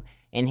Stevens, who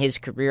in his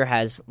career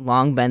has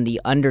long been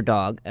the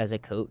underdog as a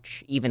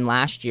coach. Even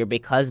last year,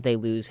 because they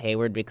lose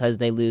Hayward, because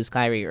they lose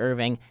Kyrie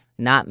Irving,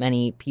 not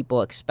many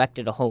people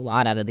expected a whole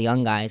lot out of the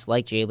young guys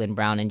like Jaylen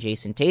Brown and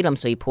Jason Tatum,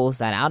 so he pulls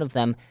that out of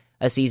them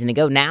a season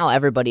ago. Now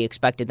everybody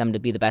expected them to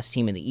be the best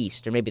team in the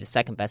East, or maybe the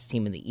second best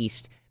team in the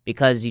East,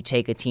 because you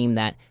take a team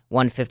that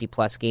won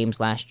 50-plus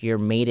games last year,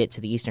 made it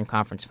to the Eastern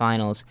Conference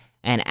Finals,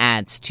 and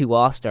adds 2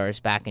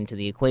 All-Stars back into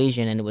the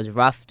equation, and it was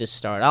rough to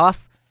start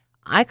off.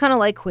 I kind of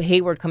like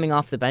Hayward coming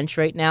off the bench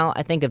right now.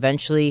 I think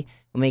eventually,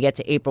 when we get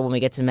to April, when we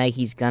get to May,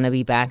 he's going to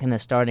be back in the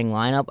starting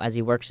lineup as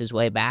he works his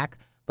way back.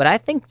 But I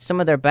think some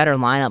of their better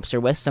lineups are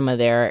with some of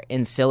their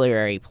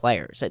ancillary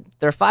players.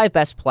 Their 5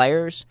 best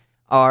players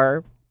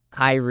are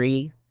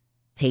Kyrie,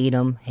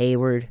 Tatum,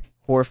 Hayward,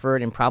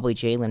 Horford, and probably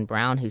Jaylen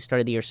Brown, who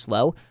started the year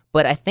slow.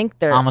 But I think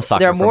they're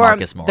a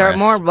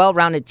more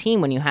well-rounded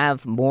team when you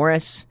have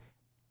Morris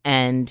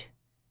and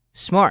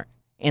Smart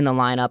in the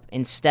lineup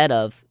instead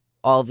of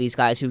all of these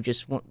guys who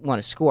just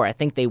want to score. I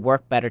think they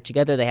work better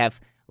together. They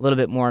have a little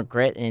bit more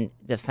grit and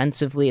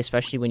defensively,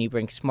 especially when you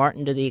bring Smart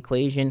into the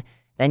equation.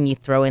 Then you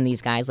throw in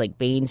these guys like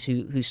Baines,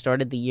 who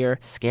started the year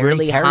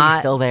really Terry's hot.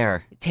 Still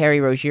there. Terry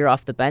Rozier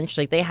off the bench.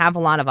 Like, they have a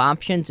lot of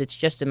options. It's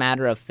just a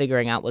matter of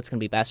figuring out what's going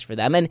to be best for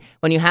them. And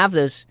when you have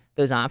those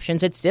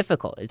options, it's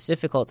difficult. It's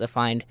difficult to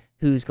find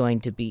who's going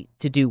to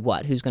do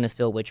what, who's going to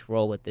fill which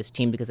role with this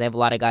team, because they have a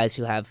lot of guys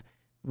who have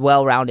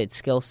well-rounded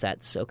skill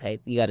sets. Okay,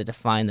 you got to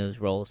define those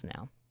roles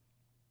now.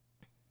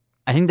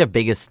 I think their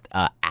biggest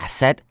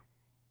asset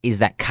is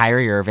that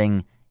Kyrie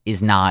Irving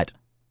is not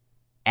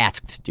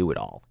asked to do it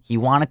all. He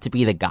wanted to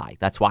be the guy.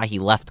 That's why he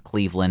left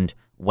Cleveland,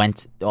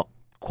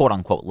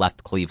 quote-unquote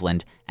left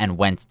Cleveland, and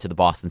went to the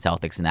Boston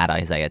Celtics in that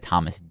Isaiah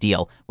Thomas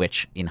deal,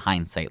 which in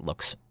hindsight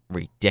looks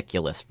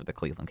ridiculous for the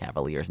Cleveland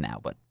Cavaliers now,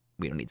 but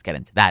we don't need to get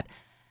into that.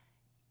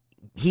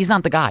 He's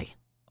not the guy.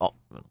 Oh,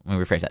 let me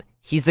rephrase that.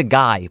 He's the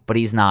guy, but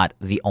he's not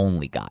the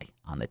only guy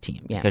on the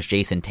team, because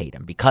Jason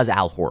Tatum, because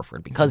Al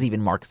Horford, because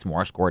even Marcus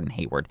Morris, Gordon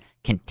Hayward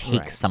can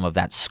take some of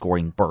that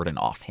scoring burden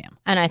off him.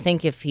 And I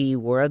think if he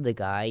were the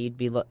guy,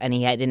 and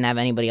he didn't have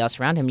anybody else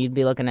around him, you'd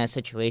be looking at a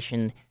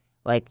situation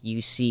like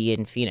you see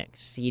in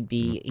Phoenix. He'd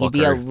be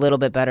a little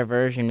bit better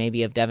version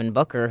maybe of Devin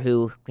Booker,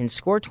 who can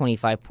score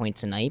 25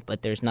 points a night,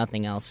 but there's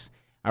nothing else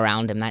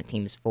around him. That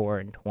team's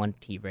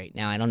 4-20 right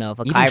now. I don't know if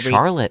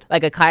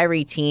a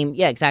Kyrie team,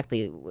 yeah,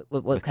 exactly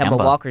what Kemba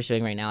Walker's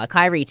doing right now. A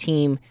Kyrie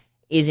team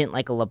isn't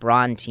like a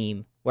LeBron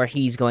team where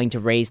he's going to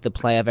raise the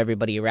play of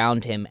everybody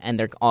around him and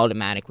they're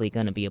automatically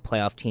going to be a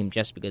playoff team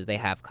just because they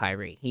have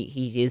Kyrie.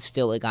 He is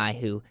still a guy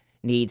who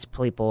needs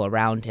people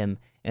around him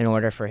in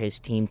order for his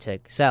team to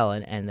excel,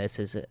 and this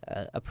is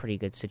a pretty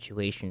good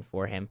situation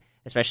for him,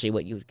 especially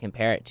what you would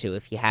compare it to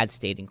if he had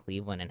stayed in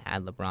Cleveland and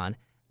had LeBron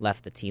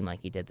left the team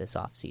like he did this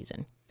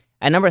offseason.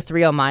 At number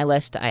 3 on my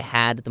list, I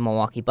had the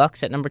Milwaukee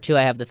Bucks. At number 2,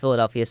 I have the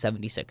Philadelphia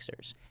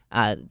 76ers.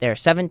 They're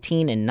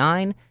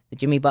 17-9. The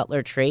Jimmy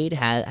Butler trade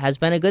has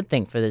been a good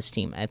thing for this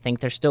team. I think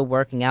they're still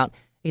working out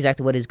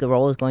exactly what his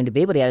role is going to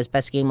be, but he had his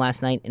best game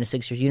last night in a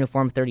Sixers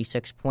uniform,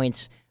 36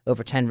 points,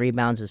 over 10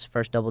 rebounds, his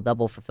first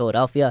double-double for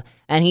Philadelphia,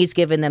 and he's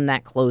given them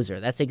that closer.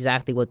 That's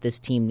exactly what this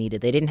team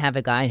needed. They didn't have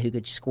a guy who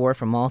could score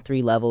from all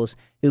 3 levels,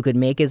 who could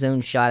make his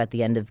own shot at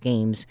the end of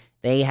games.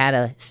 They had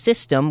a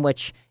system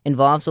which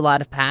involves a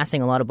lot of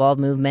passing, a lot of ball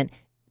movement.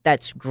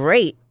 That's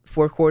great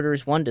for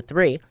quarters 1 to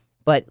 3,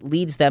 but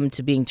leads them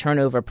to being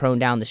turnover-prone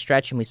down the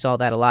stretch, and we saw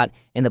that a lot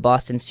in the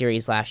Boston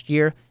series last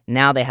year.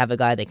 Now they have a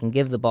guy they can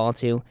give the ball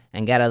to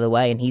and get out of the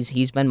way, and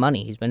he's been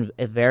money. He's been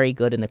very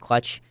good in the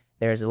clutch.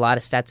 There's a lot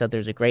of stats out there.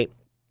 There's a great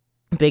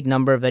big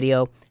number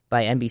video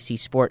by NBC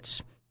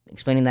Sports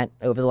explaining that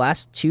over the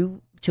last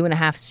two and a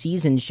half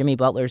seasons, Jimmy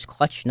Butler's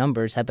clutch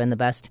numbers have been the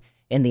best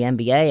in the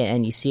NBA,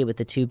 and you see it with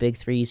the 2 big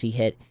threes he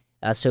hit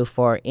so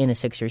far in a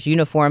Sixers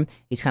uniform.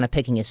 He's kind of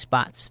picking his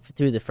spots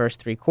through the first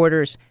 3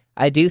 quarters.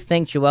 I do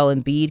think Joel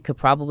Embiid could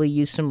probably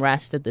use some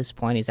rest at this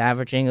point. He's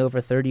averaging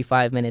over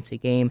 35 minutes a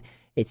game.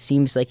 It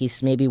seems like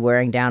he's maybe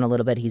wearing down a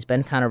little bit. He's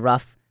been kind of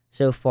rough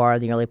so far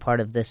the early part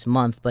of this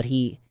month, but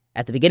he,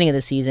 at the beginning of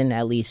the season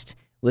at least,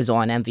 was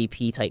on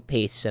MVP-type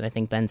pace, and I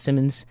think Ben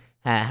Simmons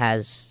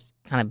has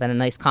kind of been a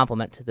nice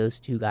compliment to those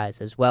 2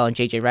 guys as well, and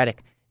J.J. Redick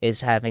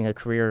is having a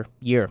career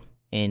year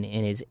in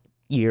his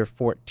year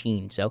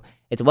 14. So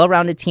it's a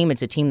well-rounded team.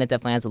 It's a team that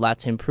definitely has a lot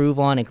to improve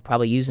on and could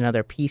probably use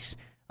another piece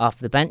off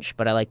the bench,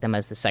 but I like them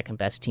as the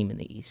second-best team in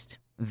the East.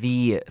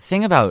 The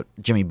thing about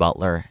Jimmy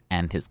Butler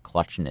and his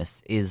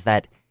clutchness is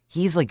that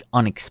he's like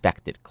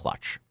unexpected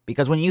clutch.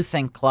 Because when you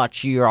think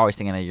clutch, you're always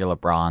thinking of your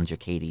LeBrons, your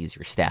KDs,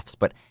 your Stephs.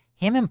 But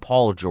him and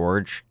Paul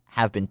George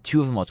have been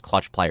 2 of the most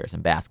clutch players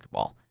in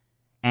basketball.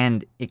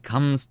 And it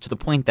comes to the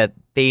point that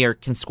they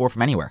can score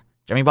from anywhere.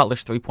 Jimmy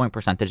Butler's 3-point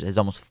percentage is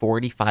almost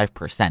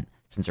 45%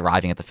 since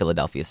arriving at the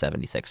Philadelphia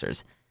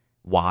 76ers.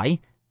 Why?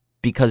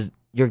 Because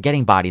you're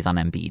getting bodies on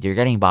Embiid. You're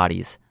getting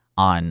bodies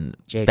on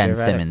Ben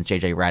Simmons,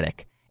 J.J.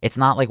 Redick. It's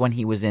not like when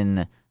he was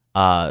in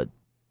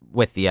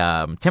with the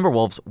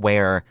Timberwolves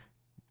where,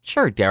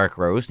 sure, Derrick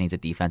Rose needs a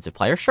defensive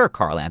player. Sure,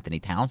 Karl Anthony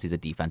Towns needs a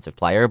defensive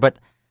player. But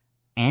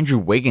Andrew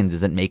Wiggins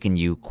isn't making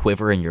you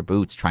quiver in your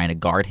boots trying to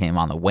guard him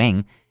on the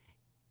wing.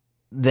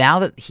 Now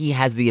that he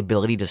has the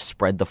ability to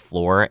spread the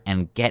floor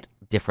and get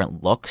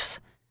different looks,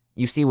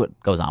 you see what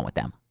goes on with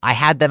them. I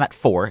had them at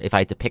 4. If I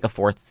had to pick a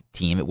fourth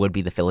team, it would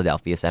be the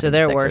Philadelphia 76ers. So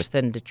they're worse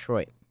than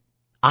Detroit.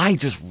 I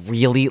just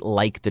really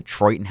like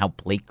Detroit and how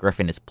Blake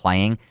Griffin is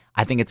playing.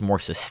 I think it's more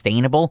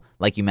sustainable.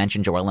 Like you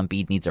mentioned, Joel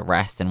Embiid needs a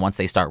rest, and once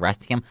they start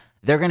resting him,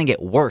 they're going to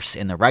get worse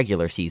in the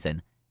regular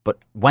season. But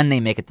when they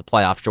make it to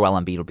playoffs, Joel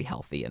Embiid will be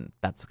healthy, and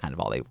that's kind of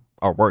all they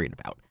are worried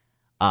about.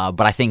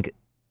 But I think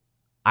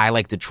I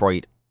like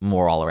Detroit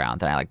more all around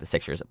than I like the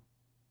Sixers.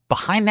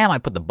 Behind them, I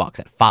put the Bucks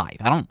at 5.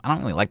 I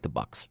don't really like the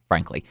Bucks,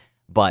 frankly.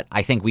 But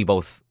I think we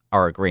both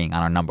are agreeing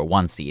on our number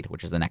 1 seed,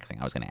 which is the next thing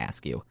I was going to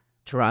ask you.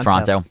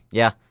 Toronto.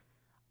 Yeah.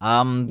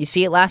 You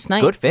see it last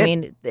night. Good fit. I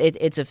mean,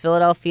 it's a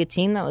Philadelphia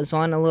team that was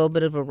on a little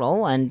bit of a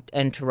roll,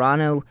 and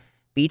Toronto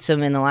beats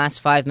them in the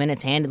last 5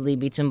 minutes, handedly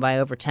beats them by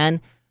over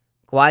 10.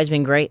 Kawhi's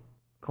been great.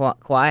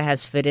 Kawhi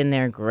has fit in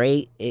there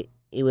great. It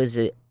was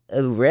a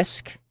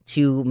risk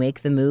to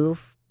make the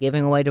move,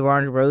 giving away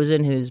DeMar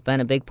DeRozan, who's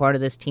been a big part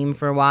of this team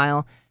for a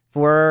while,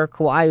 for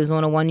Kawhi, who's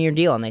on a 1-year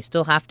deal, and they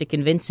still have to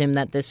convince him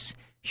that this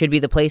should be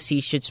the place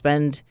he should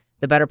spend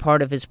the better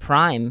part of his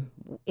prime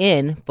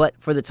in. But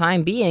for the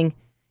time being,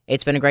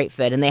 it's been a great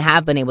fit, and they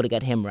have been able to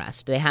get him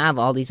rest. They have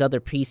all these other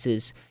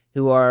pieces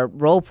who are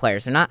role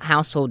players. They're not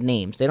household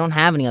names. They don't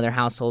have any other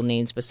household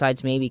names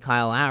besides maybe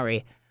Kyle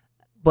Lowry,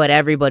 but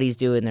everybody's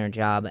doing their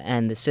job,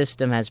 and the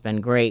system has been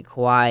great.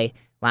 Kawhi,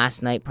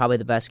 last night, probably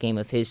the best game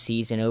of his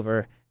season,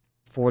 over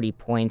 40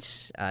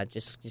 points,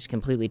 just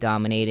completely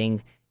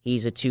dominating.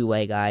 He's a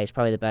two-way guy. He's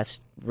probably the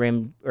best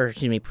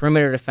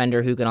perimeter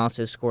defender who can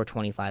also score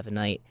 25 a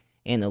night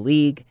in the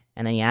league.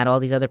 And then you add all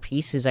these other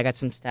pieces. I got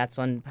some stats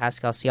on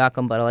Pascal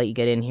Siakam, but I'll let you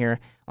get in here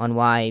on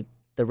why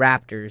the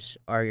Raptors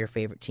are your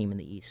favorite team in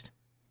the East.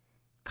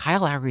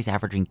 Kyle Lowry's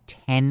averaging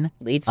 10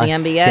 Leads the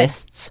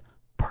assists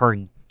per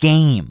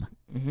game.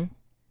 Mm-hmm.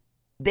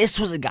 This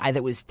was a guy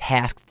that was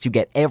tasked to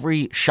get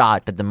every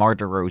shot that DeMar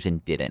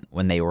DeRozan didn't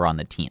when they were on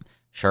the team.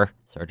 Sure,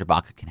 Serge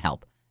Ibaka can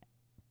help.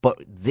 But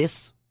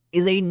this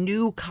is a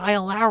new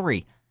Kyle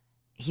Lowry.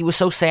 He was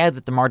so sad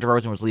that DeMar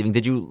DeRozan was leaving.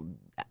 Did you...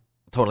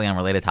 Totally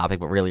unrelated topic,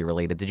 but really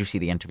related. Did you see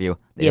the interview?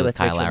 With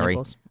Kyle Rachel Lowry.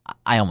 Nichols.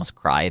 I almost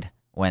cried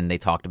when they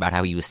talked about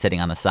how he was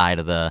sitting on the side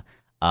of the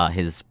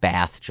his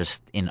bath,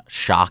 just in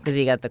shock. Because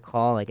he got the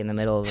call like in the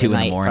middle of the 2 in the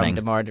night morning.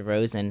 from DeMar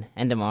DeRozan,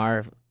 and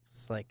DeMar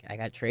was like, "I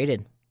got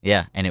traded."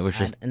 Yeah, and it was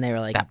just and they were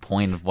like, that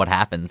point of what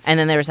happens. And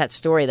then there was that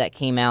story that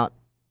came out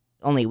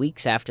only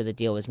weeks after the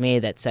deal was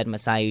made that said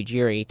Masai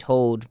Ujiri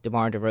told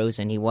DeMar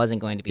DeRozan he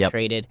wasn't going to be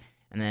traded.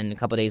 And then a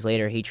couple days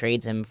later, he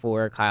trades him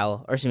for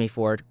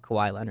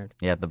Kawhi Leonard.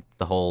 Yeah,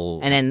 the whole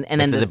and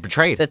then the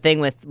betrayed. The thing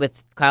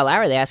with Kyle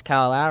Lowry, they asked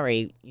Kyle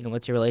Lowry,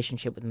 what's your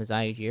relationship with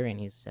Masai Ujiri, and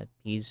he said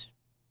he's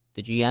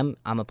the GM,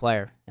 I'm a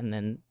player. And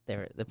then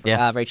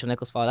Rachel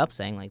Nichols followed up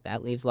saying like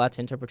that leaves lots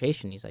of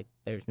interpretation. He's like,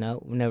 there's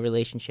no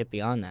relationship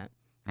beyond that.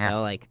 Yeah.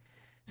 So like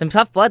some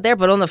tough blood there,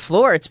 but on the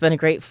floor, it's been a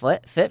great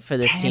fit for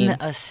this team.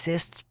 10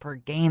 assists per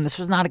game. This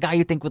was not a guy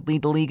you think would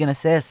lead the league in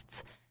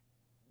assists.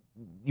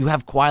 You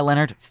have Kawhi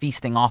Leonard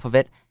feasting off of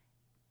it.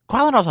 Kawhi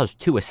Leonard also has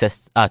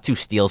 2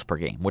 steals per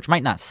game, which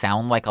might not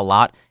sound like a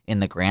lot in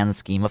the grand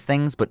scheme of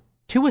things, but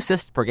 2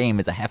 assists per game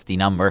is a hefty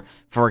number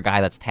for a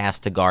guy that's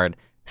tasked to guard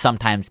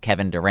sometimes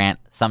Kevin Durant,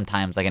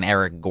 sometimes like an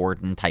Eric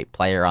Gordon type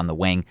player on the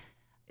wing.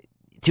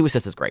 2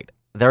 assists is great.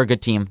 They're a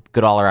good team,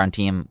 good all-around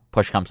team.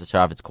 Push comes to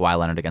shove, it's Kawhi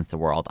Leonard against the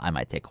world. I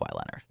might take Kawhi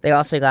Leonard. They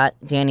also got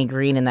Danny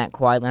Green in that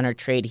Kawhi Leonard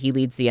trade. He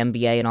leads the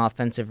NBA in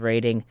offensive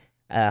rating.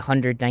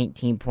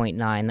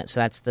 119.9.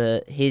 So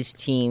that's his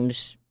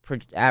team's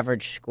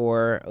average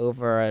score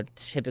over a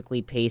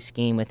typically paced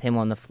game with him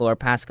on the floor.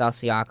 Pascal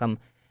Siakam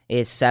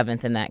is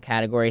 7th in that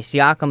category.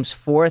 Siakam's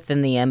 4th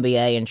in the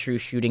NBA in true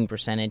shooting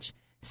percentage,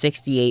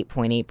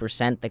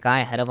 68.8%. The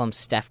guy ahead of him,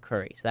 Steph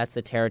Curry. So that's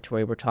the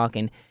territory we're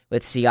talking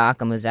with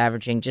Siakam, who's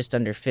averaging just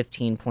under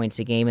 15 points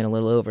a game and a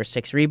little over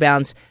 6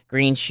 rebounds.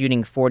 Green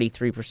shooting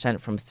 43%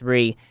 from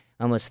 3.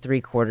 Almost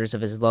 3/4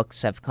 of his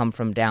looks have come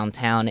from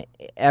downtown.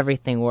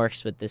 Everything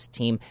works with this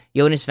team.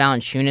 Jonas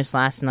Valanciunas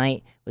last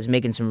night was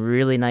making some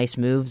really nice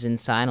moves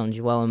inside on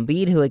Joel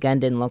Embiid, who again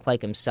didn't look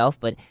like himself,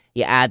 but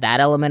you add that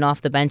element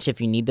off the bench. If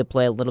you need to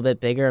play a little bit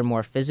bigger and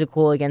more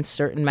physical against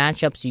certain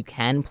matchups, you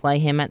can play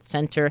him at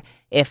center.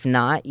 If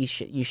not, you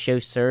show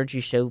Serge,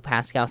 you show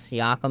Pascal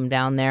Siakam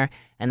down there,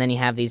 and then you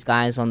have these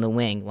guys on the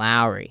wing,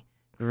 Lowry,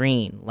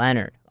 Green,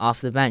 Leonard. Off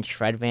the bench,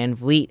 Fred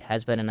VanVleet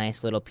has been a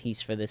nice little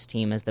piece for this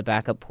team as the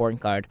backup point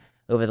guard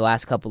over the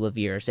last couple of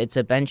years. It's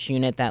a bench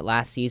unit that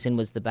last season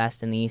was the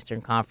best in the Eastern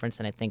Conference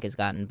and I think has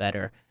gotten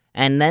better.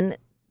 And then,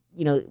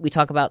 we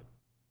talk about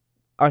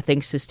are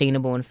things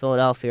sustainable in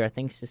Philadelphia, are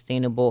things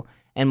sustainable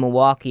in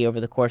Milwaukee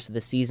over the course of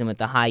the season with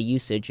the high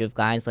usage of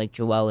guys like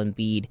Joel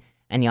Embiid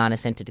and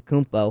Giannis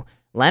Antetokounmpo.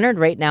 Leonard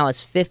right now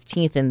is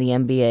 15th in the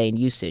NBA in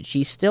usage.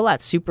 He's still at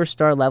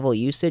superstar level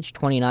usage,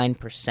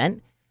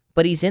 29%.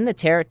 But he's in the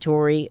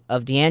territory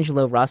of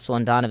D'Angelo Russell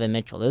and Donovan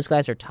Mitchell. Those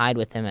guys are tied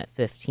with him at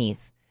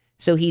 15th.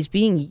 So he's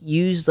being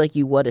used like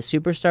you would a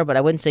superstar, but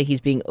I wouldn't say he's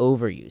being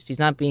overused. He's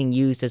not being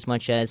used as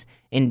much as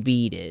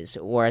Embiid is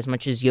or as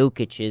much as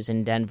Jokic is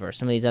in Denver,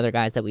 some of these other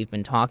guys that we've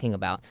been talking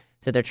about.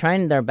 So they're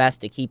trying their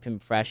best to keep him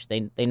fresh.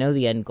 They know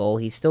the end goal.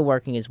 He's still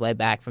working his way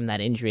back from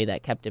that injury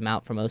that kept him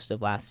out for most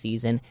of last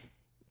season.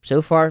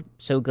 So far,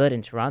 so good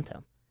in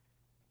Toronto.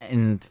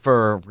 And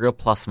for real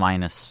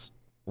plus-minus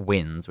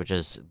wins, which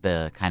is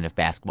the kind of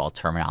basketball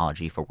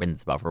terminology for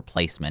wins above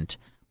replacement,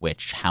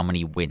 which how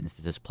many wins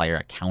does this player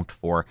account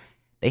for?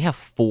 They have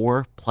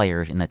 4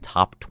 players in the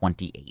top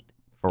 28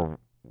 for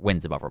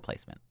wins above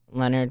replacement.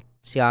 Leonard,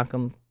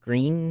 Siakam,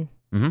 Green.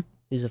 Mm-hmm.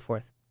 Who's the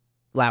fourth?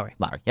 Lowry.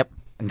 Yep.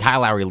 And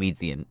Kyle Lowry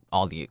leads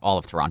all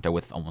of Toronto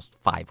with almost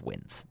 5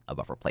 wins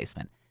above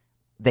replacement.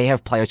 They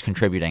have players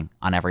contributing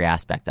on every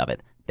aspect of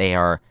it. They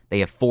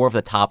have 4 of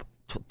the top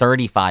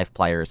 35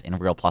 players in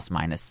real plus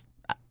minus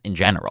in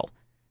general.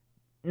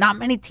 Not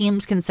many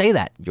teams can say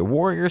that. Your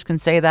Warriors can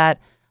say that.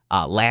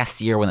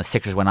 Last year when the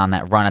Sixers went on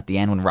that run at the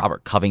end, when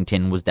Robert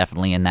Covington was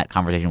definitely in that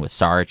conversation with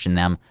Saric and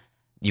them,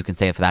 you can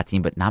say it for that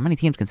team, but not many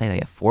teams can say they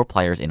have 4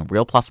 players in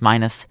real plus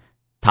minus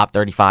top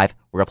 35,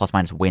 real plus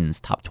minus wins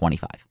top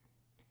 25.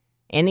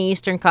 In the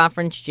Eastern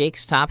Conference,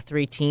 Jake's top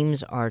 3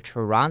 teams are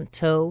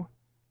Toronto,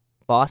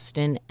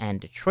 Boston, and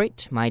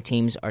Detroit. My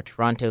teams are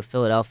Toronto,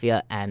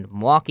 Philadelphia, and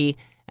Milwaukee.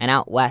 And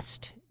out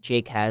west,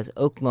 Jake has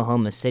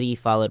Oklahoma City,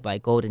 followed by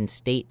Golden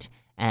State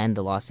and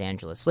the Los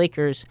Angeles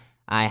Lakers.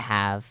 I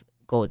have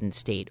Golden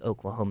State,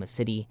 Oklahoma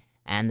City,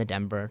 and the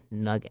Denver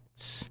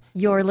Nuggets.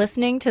 You're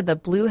listening to the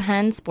Blue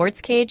Hen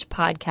Sports Cage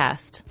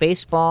podcast.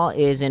 Baseball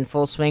is in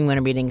full swing.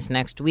 Winter meetings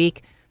next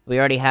week. We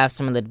already have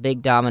some of the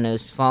big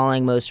dominoes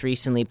falling. Most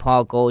recently,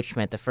 Paul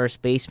Goldschmidt, the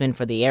first baseman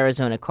for the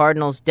Arizona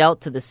Cardinals,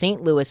 dealt to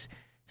the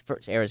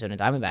Arizona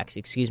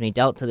Diamondbacks,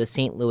 dealt to the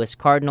St. Louis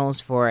Cardinals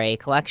for a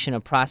collection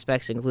of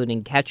prospects,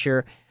 including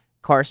catcher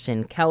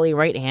Carson Kelly,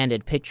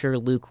 right-handed pitcher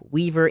Luke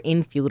Weaver,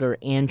 infielder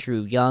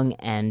Andrew Young,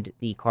 and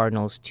the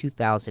Cardinals'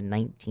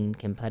 2019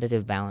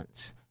 competitive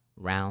balance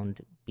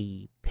round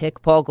B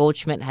pick. Paul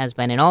Goldschmidt has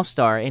been an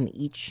all-star in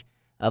each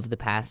of the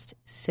past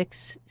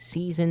 6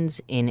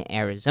 seasons in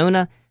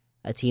Arizona,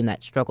 a team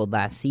that struggled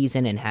last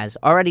season and has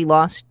already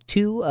lost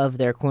 2 of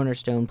their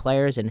cornerstone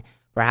players and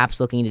perhaps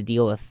looking to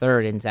deal a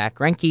third in Zach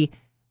Greinke.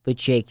 But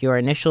Jake, your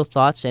initial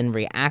thoughts and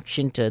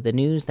reaction to the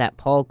news that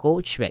Paul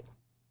Goldschmidt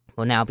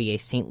will now be a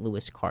St.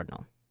 Louis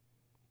Cardinal.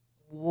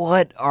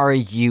 What are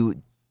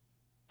you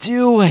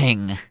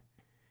doing?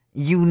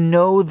 You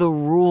know the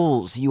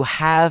rules. You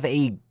have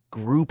a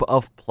group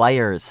of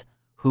players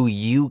who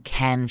you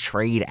can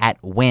trade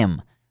at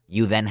whim.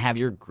 You then have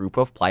your group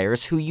of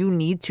players who you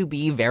need to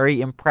be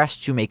very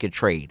impressed to make a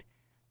trade.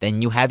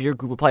 Then you have your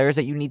group of players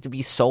that you need to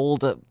be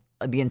sold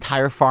the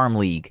entire farm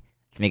league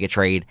to make a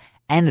trade.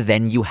 And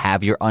then you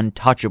have your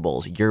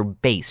untouchables, your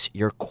base,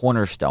 your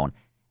cornerstone.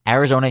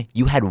 Arizona,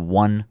 you had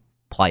one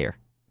player,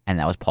 and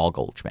that was Paul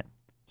Goldschmidt.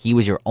 He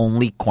was your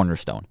only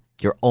cornerstone,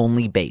 your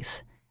only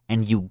base,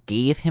 and you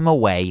gave him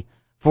away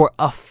for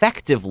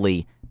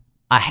effectively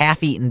a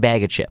half-eaten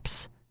bag of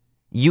chips.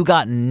 You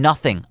got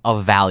nothing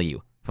of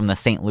value from the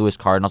St. Louis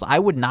Cardinals. I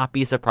would not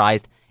be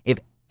surprised if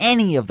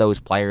any of those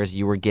players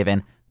you were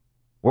given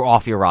were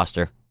off your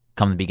roster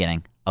come the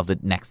beginning of the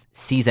next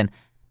season.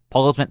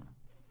 Paul Goldschmidt,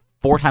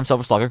 4-time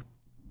Silver Slugger,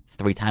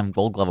 3-time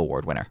Gold Glove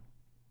Award winner.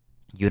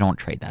 You don't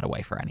trade that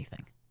away for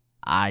anything.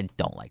 I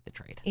don't like the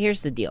trade.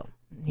 Here's the deal.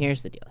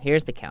 Here's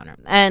the counter.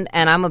 And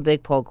I'm a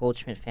big Paul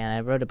Goldschmidt fan.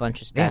 I wrote a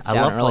bunch of stats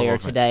down earlier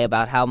today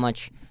about how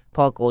much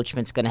Paul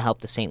Goldschmidt's going to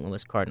help the St.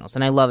 Louis Cardinals,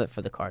 and I love it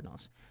for the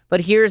Cardinals.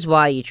 But here's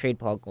why you trade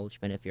Paul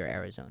Goldschmidt if you're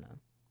Arizona.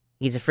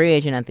 He's a free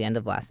agent at the end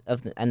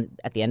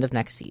of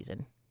next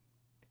season.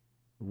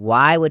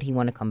 Why would he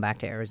want to come back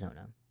to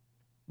Arizona?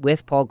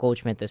 With Paul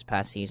Goldschmidt this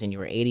past season, you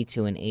were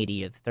 82-80.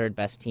 You're the third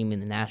best team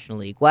in the National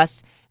League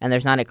West, and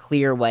there's not a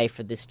clear way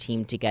for this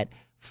team to get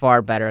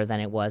far better than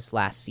it was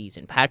last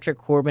season. Patrick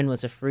Corbin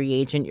was a free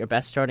agent, your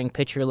best starting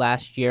pitcher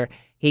last year.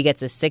 He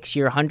gets a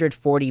 6-year,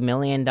 $140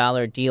 million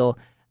deal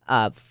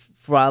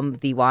from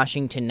the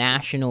Washington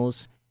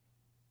Nationals.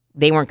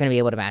 They weren't going to be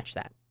able to match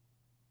that.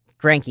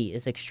 Greinke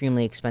is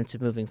extremely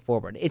expensive moving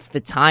forward. It's the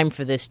time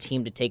for this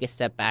team to take a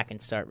step back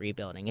and start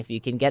rebuilding. If you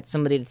can get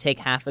somebody to take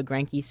half of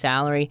Greinke's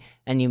salary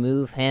and you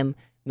move him,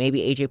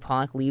 maybe A.J.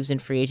 Pollock leaves in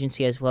free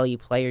agency as well. You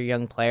play your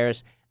young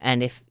players.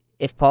 And if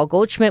Paul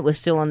Goldschmidt was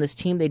still on this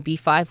team, they'd be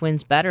 5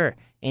 wins better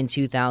in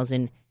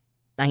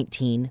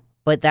 2019.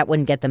 But that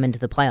wouldn't get them into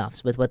the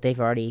playoffs with what they've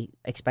already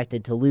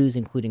expected to lose,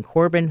 including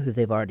Corbin, who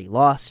they've already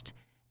lost.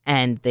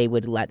 And they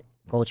would let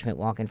Goldschmidt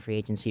walk in free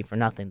agency for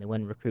nothing. They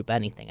wouldn't recoup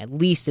anything. At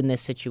least in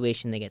this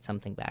situation, they get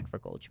something back for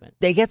Goldschmidt.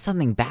 They get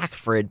something back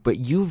for it, but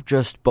you've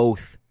just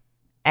both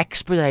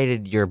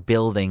expedited your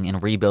building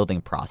and rebuilding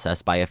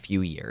process by a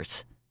few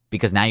years.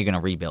 Because now you're going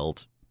to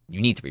rebuild.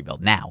 You need to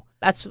rebuild now.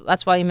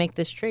 That's why you make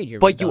this trade.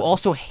 But you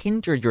also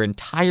hindered your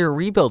entire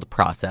rebuild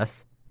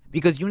process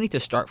because you need to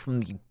start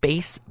from the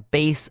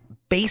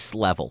base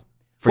level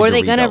for Were your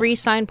they going to rebuild.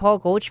 re-sign Paul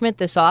Goldschmidt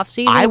this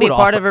offseason I to be would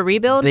part offer- of a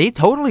rebuild? They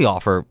totally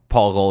offer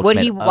Paul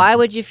Goldschmidt. Why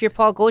would you, if you're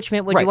Paul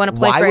Goldschmidt, would Right. you want to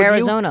play Why for would you?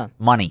 Arizona?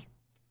 Money.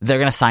 They're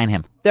going to sign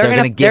him. They're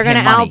going to give him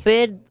money.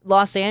 outbid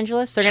Los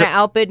Angeles. They're Sure. going to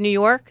outbid New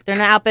York. They're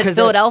going to outbid 'Cause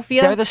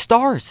Philadelphia. They're the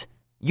stars.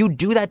 You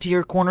do that to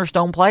your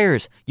cornerstone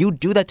players. You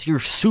do that to your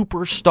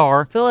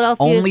superstar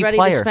Philadelphia is only ready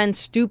player. to spend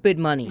stupid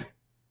money.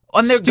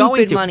 And they're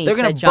going Stupid to. money, They're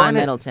gonna said John burn it.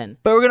 Middleton.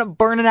 But we're going to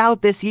burn it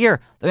out this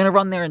year. They're going to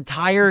run their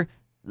entire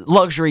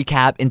luxury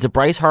cap into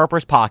Bryce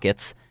Harper's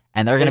pockets,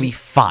 and they're going to be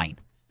fine.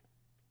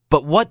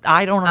 But what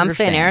I don't I'm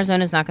understand... saying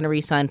Arizona's not going to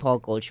re-sign Paul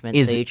Goldschmidt,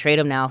 Is so you trade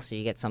him now so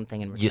you get something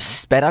in return. You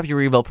sped up your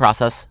rebuild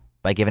process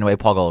by giving away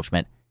Paul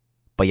Goldschmidt,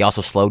 but you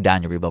also slowed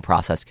down your rebuild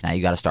process. Now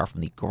you got to start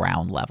from the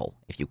ground level.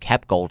 If you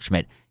kept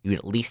Goldschmidt, you'd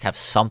at least have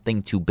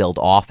something to build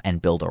off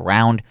and build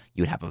around.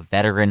 You'd have a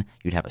veteran.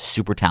 You'd have a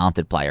super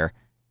talented player.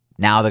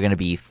 Now they're going to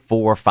be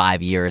 4 or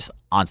 5 years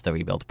onto the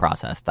rebuild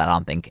process that I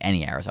don't think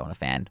any Arizona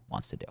fan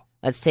wants to do.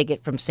 Let's take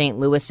it from St.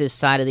 Louis's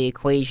side of the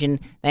equation.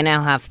 They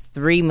now have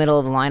 3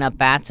 middle-of-the-lineup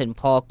bats in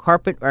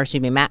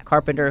Matt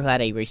Carpenter, who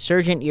had a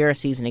resurgent year a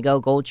season ago,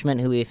 Goldschmidt,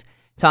 who we've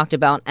talked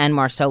about, and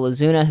Marcell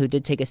Ozuna, who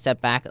did take a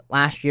step back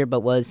last year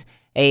but was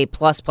a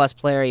plus-plus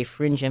player, a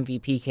fringe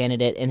MVP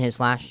candidate in his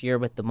last year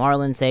with the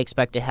Marlins. They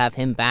expect to have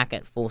him back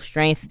at full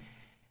strength.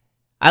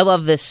 I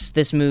love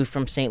this move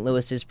from St.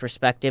 Louis's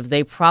perspective.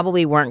 They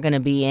probably weren't going to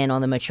be in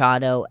on the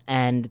Machado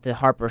and the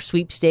Harper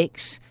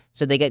sweepstakes,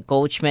 so they get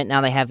Goldschmidt.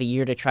 Now they have a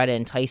year to try to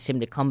entice him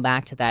to come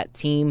back to that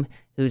team,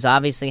 who's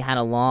obviously had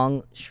a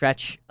long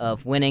stretch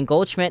of winning.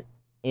 Goldschmidt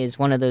is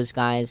one of those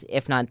guys,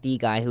 if not the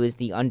guy, who is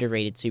the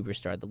underrated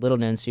superstar, the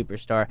little-known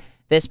superstar.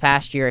 This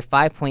past year,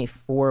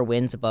 5.4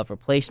 wins above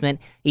replacement.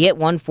 He hit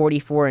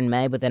 144 in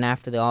May, but then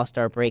after the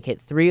All-Star break,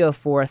 hit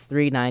 304,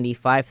 390,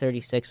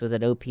 536 with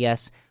an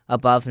OPS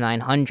above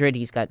 900.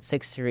 He's got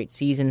 6 straight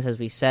seasons, as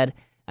we said,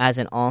 as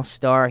an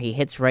All-Star. He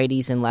hits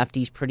righties and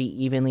lefties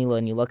pretty evenly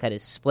when you look at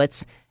his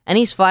splits. And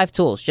he's 5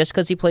 tools. Just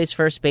because he plays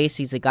first base,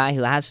 he's a guy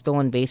who has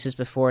stolen bases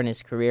before in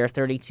his career.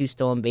 32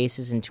 stolen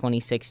bases in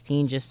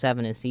 2016, just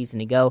 7 a season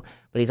ago.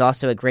 But he's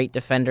also a great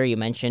defender. You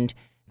mentioned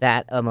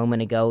that a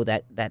moment ago,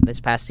 that this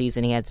past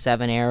season he had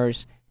 7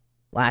 errors.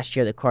 Last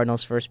year, the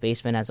Cardinals' first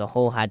baseman as a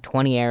whole had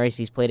 20 errors.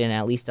 He's played in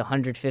at least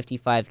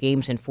 155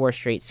 games in 4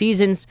 straight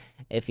seasons.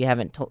 If you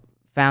haven't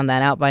found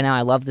that out by now,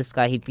 I love this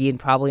guy. He'd be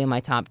probably in my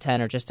top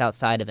 10 or just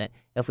outside of it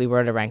if we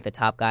were to rank the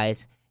top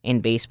guys in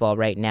baseball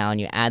right now,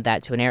 and you add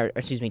that to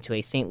to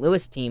a St.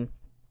 Louis team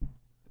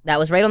that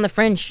was right on the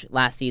fringe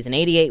last season.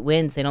 88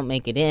 wins, they don't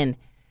make it in,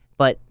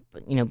 but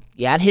you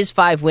add his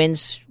 5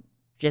 wins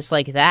just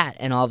like that,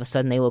 and all of a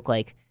sudden they look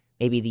like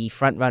maybe the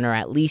front runner,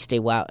 at least a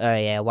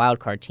wild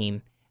card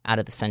team out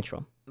of the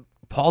Central.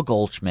 Paul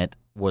Goldschmidt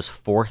was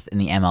 4th in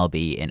the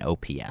MLB in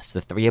OPS.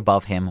 The 3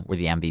 above him were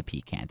the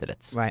MVP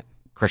candidates. Right.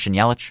 Christian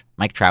Yelich,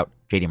 Mike Trout,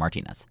 JD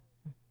Martinez.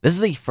 This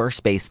is a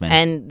first baseman.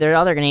 And there are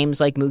other names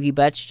like Mookie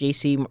Betts,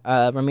 JC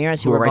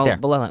Ramirez, who were right there.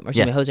 below him. Or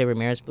excuse me, Jose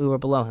Ramirez, who were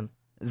below him.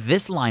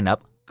 This lineup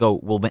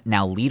will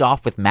now lead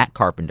off with Matt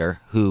Carpenter,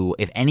 who,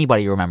 if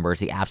anybody remembers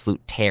the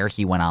absolute tear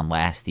he went on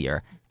last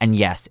year, and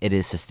yes, it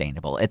is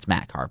sustainable. It's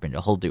Matt Carpenter.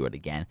 He'll do it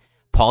again.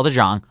 Paul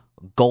DeJong,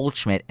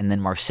 Goldschmidt, and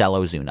then Marcell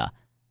Ozuna.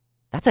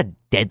 That's a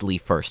deadly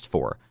first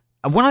 4.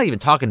 And we're not even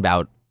talking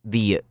about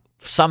the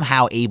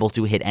somehow able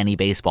to hit any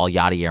baseball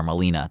Yadier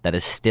Molina that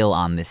is still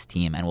on this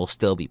team and will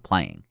still be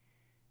playing.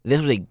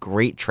 This was a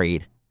great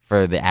trade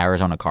for the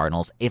Arizona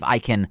Cardinals. If I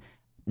can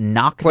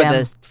knock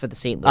them... For the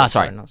St. Louis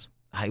Cardinals.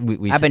 I've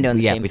been doing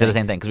the same thing. We said the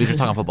same thing because we were just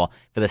talking about football.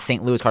 For the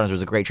St. Louis Cardinals, it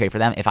was a great trade for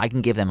them. If I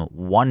can give them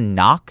one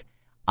knock,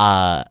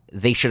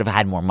 they should have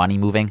had more money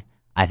moving.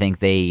 I think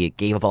they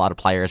gave up a lot of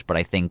players, but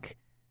I think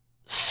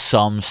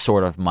some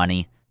sort of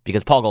money,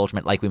 because Paul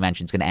Goldschmidt, like we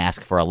mentioned, is going to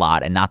ask for a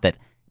lot, and not that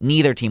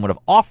neither team would have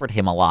offered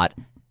him a lot,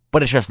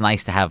 but it's just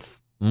nice to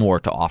have more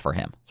to offer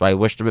him. So I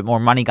wished a bit more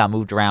money got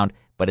moved around,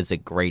 but it's a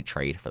great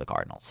trade for the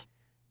Cardinals.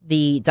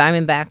 The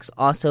Diamondbacks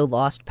also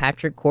lost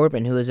Patrick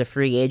Corbin, who is a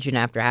free agent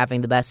after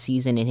having the best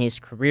season in his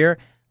career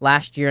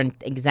last year in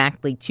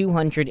exactly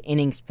 200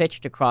 innings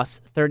pitched across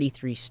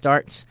 33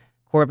 starts.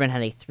 Corbin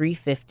had a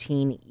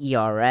 3.15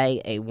 ERA,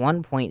 a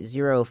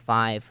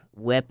 1.05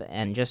 WHIP,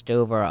 and just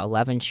over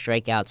 11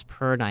 strikeouts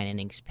per 9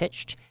 innings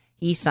pitched.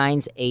 He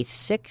signs a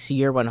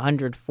 6-year,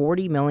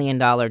 $140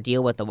 million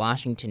deal with the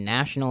Washington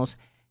Nationals,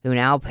 who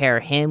now pair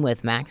him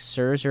with Max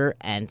Scherzer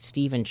and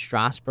Steven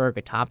Strasburg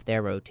atop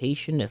their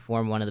rotation to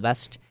form one of the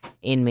best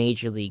in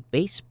Major League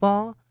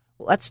Baseball.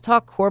 Let's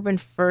talk Corbin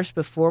first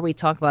before we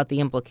talk about the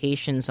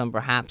implications on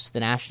perhaps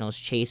the Nationals'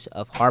 chase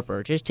of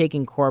Harper. Just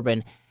taking Corbin,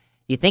 do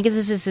you think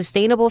this is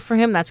sustainable for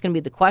him? That's going to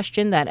be the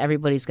question that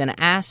everybody's going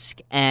to ask.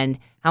 And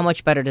how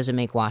much better does it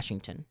make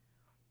Washington?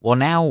 Well,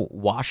 now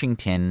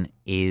Washington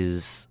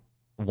is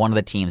one of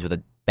the teams with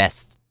the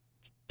best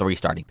 3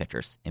 starting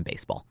pitchers in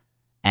baseball.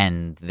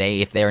 And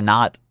if they're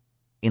not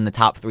in the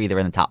top 3, they're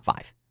in the top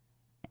 5.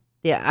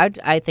 Yeah,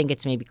 I think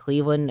it's maybe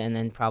Cleveland and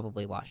then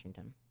probably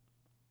Washington.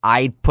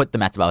 I'd put the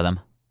Mets above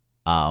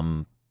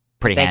them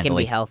pretty they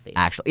handily. They can be healthy.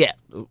 Actually, yeah.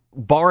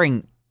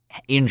 Barring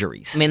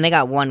injuries. I mean, they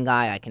got one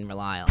guy I can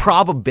rely on.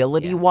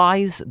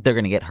 Probability-wise, they're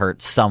going to get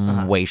hurt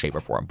some way, shape, or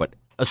form. But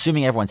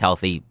assuming everyone's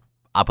healthy,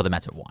 I'll put the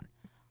Mets at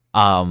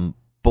 1.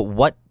 But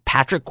what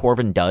Patrick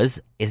Corbin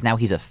does is now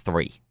he's a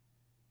 3.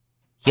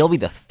 He'll be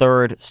the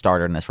third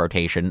starter in this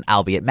rotation,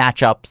 albeit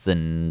matchups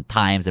and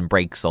times and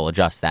breaks will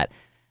adjust that.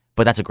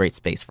 But that's a great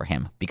space for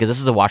him because this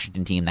is a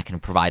Washington team that can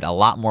provide a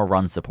lot more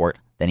run support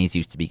than he's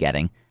used to be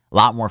getting, a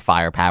lot more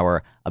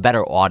firepower, a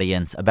better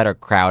audience, a better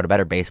crowd, a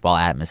better baseball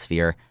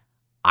atmosphere.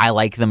 I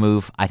like the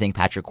move. I think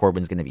Patrick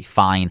Corbin's going to be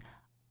fine.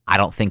 I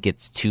don't think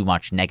it's too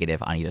much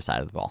negative on either side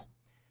of the ball.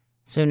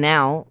 So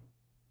now,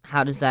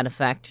 how does that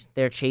affect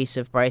their chase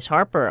of Bryce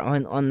Harper?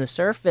 On the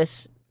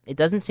surface, it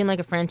doesn't seem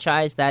like a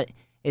franchise that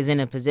is in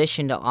a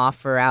position to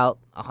offer out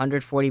a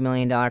 $140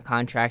 million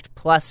contract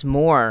plus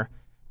more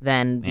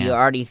than the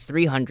already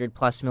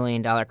 $300+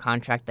 million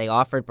contract they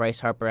offered Bryce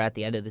Harper at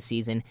the end of the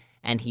season,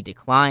 and he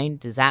declined.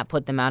 Does that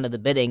put them out of the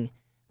bidding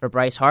for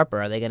Bryce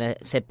Harper? Are they going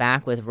to sit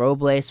back with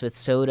Robles, with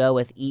Soto,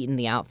 with Eaton,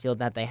 the outfield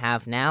that they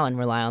have now, and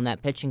rely on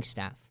that pitching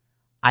staff?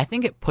 I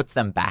think it puts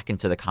them back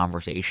into the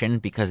conversation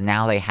because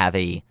now they have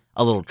a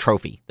little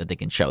trophy that they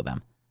can show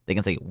them. They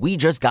can say, we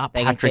just got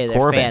they Patrick can say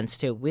Corbin. Their fans,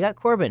 too. We got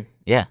Corbin.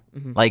 Yeah.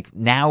 Like,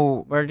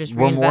 now we're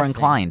more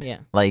inclined. Yeah.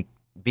 Like,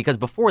 because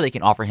before they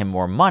can offer him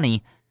more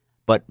money,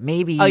 but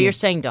maybe... Oh, you're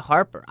saying to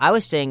Harper. I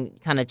was saying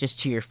kind of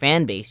just to your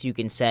fan base, you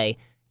can say,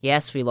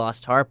 yes, we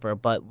lost Harper,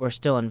 but we're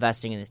still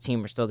investing in this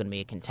team. We're still going to be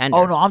a contender.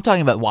 Oh, no, I'm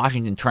talking about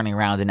Washington turning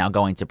around and now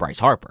going to Bryce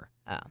Harper.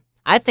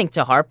 I think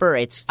to Harper,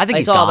 I think it's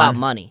he's all gone. about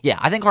money. Yeah,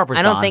 I think Harper's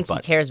I don't gone, think but...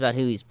 he cares about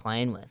who he's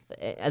playing with,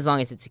 as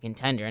long as it's a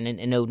contender,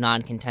 and no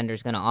non-contender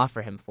is going to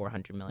offer him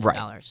 $400 million.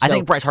 Right. I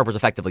think Bryce Harper's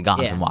effectively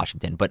gone from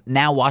Washington, but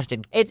now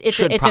Washington should it's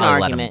probably an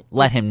argument.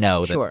 let him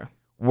know that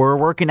we're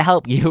working to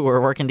help you.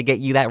 We're working to get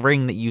you that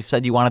ring that you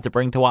said you wanted to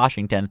bring to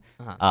Washington.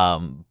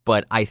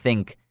 But I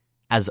think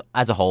as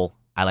a whole,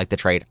 I like the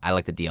trade. I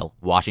like the deal.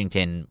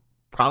 Washington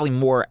probably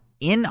more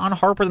in on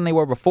Harper than they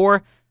were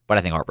before, but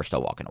I think Harper's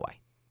still walking away.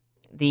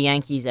 The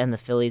Yankees and the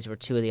Phillies were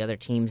two of the other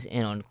teams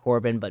in on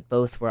Corbin, but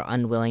both were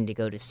unwilling to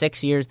go to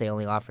 6 years. They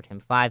only offered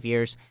him 5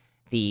 years.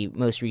 The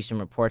most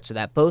recent reports are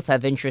that both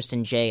have interest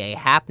in J.A.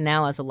 Happ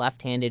now as a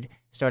left-handed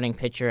starting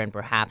pitcher, and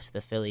perhaps the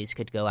Phillies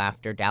could go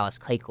after Dallas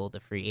Keuchel, the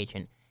free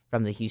agent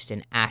from the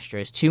Houston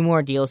Astros. 2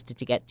 more deals to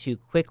get to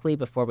quickly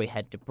before we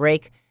head to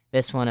break.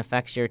 This one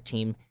affects your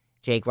team.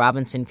 Jake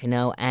Robinson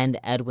Cano and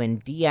Edwin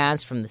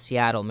Diaz from the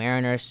Seattle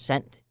Mariners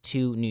sent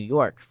to New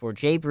York. For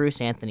Jay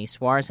Bruce, Anthony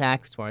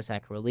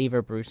Swarzak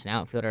reliever, Bruce an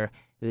outfielder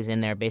who's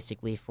in there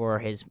basically for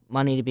his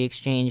money to be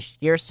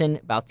exchanged, Gerson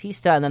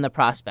Bautista, and then the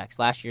prospects.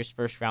 Last year's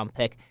first-round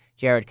pick,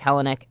 Jared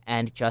Kelenic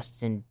and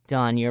Justin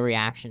Dunn. Your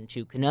reaction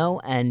to Cano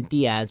and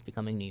Diaz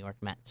becoming New York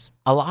Mets?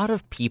 A lot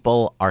of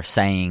people are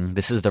saying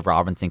this is the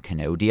Robinson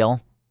Cano deal.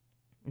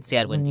 It's the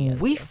Edwin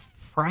Diaz. We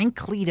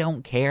frankly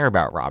don't care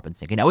about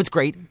Robinson. You know, it's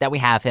great that we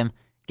have him.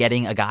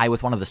 Getting a guy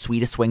with one of the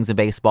sweetest swings in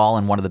baseball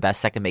and one of the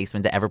best second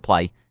basemen to ever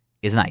play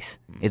is nice.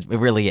 It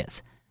really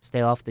is.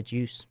 Stay off the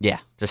juice. Yeah,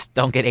 just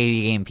don't get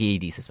 80-game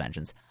PED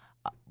suspensions.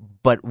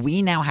 But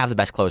we now have the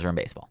best closer in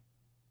baseball.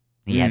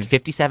 He had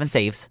 57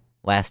 saves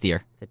last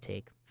year. It's a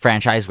take.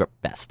 Franchise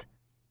best.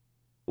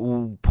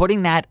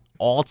 Putting that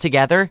all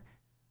together,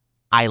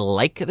 I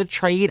like the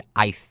trade.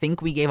 I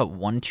think we gave up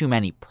one too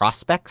many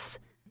prospects.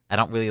 I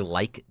don't really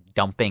like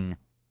dumping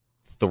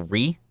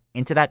 3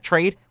 into that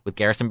trade with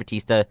Garrison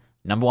Batista,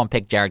 number 1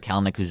 pick Jared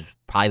Kelenic, who's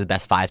probably the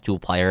best 5-tool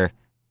player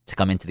to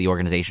come into the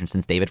organization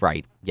since David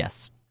Wright.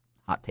 Yes,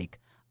 hot take.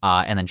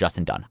 And then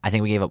Justin Dunn. I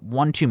think we gave up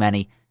 1 too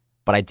many,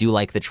 but I do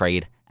like the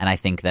trade, and I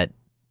think that,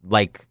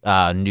 like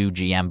new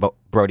GM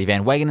Brody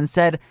Van Wagenen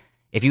said,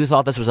 if you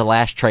thought this was a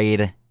last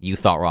trade, you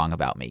thought wrong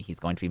about me. He's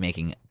going to be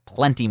making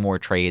plenty more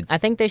trades. I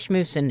think they should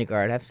move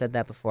Syndergaard. I've said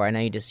that before. I know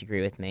you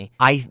disagree with me.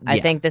 I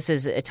think this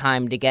is a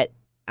time to get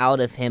out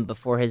of him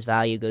before his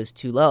value goes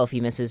too low if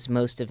he misses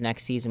most of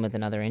next season with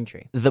another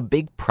injury. The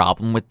big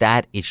problem with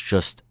that is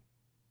just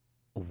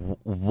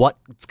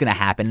what's going to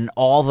happen. And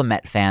all the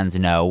Met fans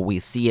know. We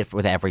see it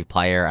with every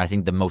player. I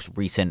think the most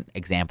recent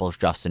example is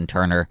Justin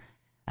Turner.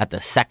 At the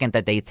second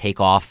that they take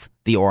off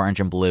the orange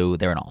and blue,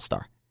 they're an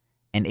all-star.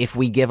 And if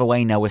we give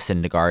away Noah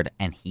Syndergaard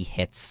and he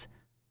hits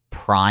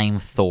prime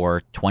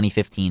Thor,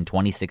 2015,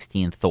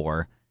 2016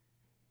 Thor,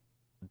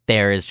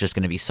 there is just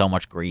going to be so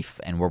much grief,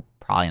 and we're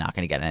probably not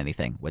going to get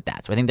anything with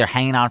that. So I think they're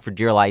hanging on for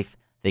dear life.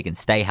 They can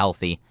stay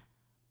healthy.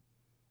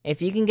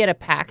 If you can get a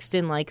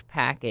Paxton-like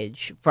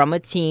package from a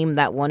team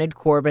that wanted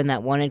Corbin,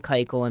 that wanted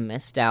Keuchel, and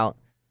missed out,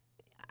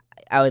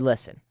 I would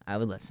listen.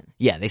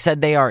 Yeah, they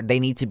said they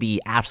need to be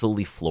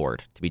absolutely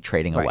floored to be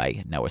trading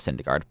away Noah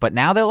Syndergaard. But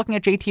now they're looking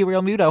at JT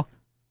Realmuto.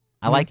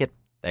 I like it.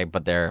 If the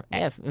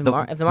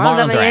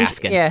Marlins are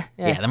asking. Yeah,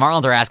 the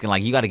Marlins are asking,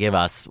 like, you got to give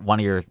us one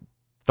of your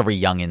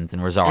 3 youngins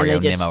in Rosario,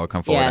 Nimmo, or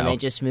Conforto. Yeah, and they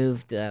just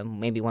moved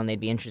maybe one they'd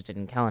be interested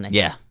in Kelenic.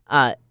 Yeah.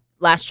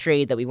 Last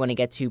trade that we want to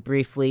get to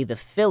briefly, the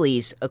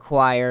Phillies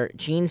acquire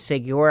Gene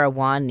Segura,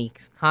 Juan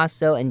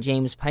Nicasio, and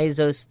James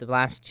Pizos, the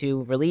last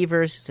 2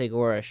 relievers,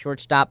 Segura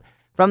shortstop,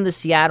 from the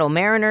Seattle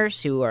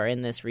Mariners, who are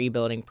in this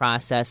rebuilding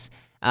process,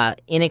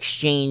 in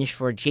exchange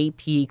for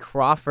J.P.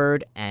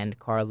 Crawford and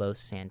Carlos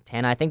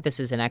Santana. I think this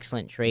is an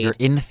excellent trade. Your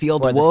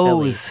infield for the woes.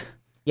 Phillies.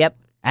 Yep.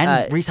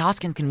 And Rhys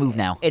Hoskins can move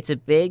now. It's a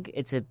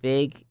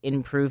big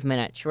improvement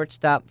at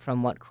shortstop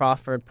from what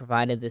Crawford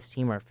provided this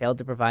team or failed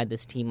to provide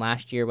this team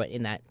last year, but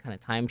in that kind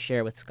of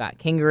timeshare with Scott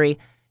Kingery.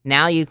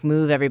 Now you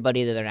move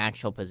everybody to their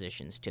actual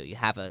positions, too. You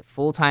have a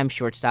full-time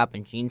shortstop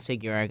in Gene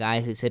Segura, a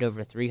guy who's hit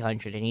over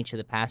 300 in each of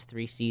the past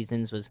 3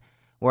 seasons, was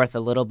worth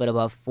a little bit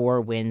above 4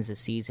 wins a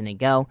season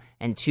ago,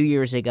 and 2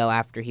 years ago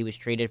after he was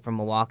traded from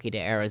Milwaukee to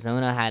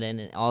Arizona, had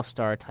an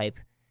all-star type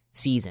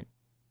season.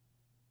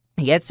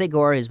 You get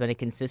Segura, who's been a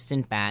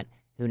consistent bat,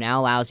 who now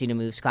allows you to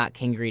move Scott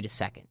Kingery to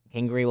second.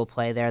 Kingery will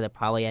play there. They'll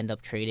probably end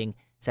up trading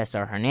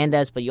Cesar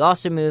Hernandez, but you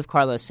also move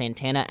Carlos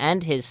Santana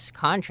and his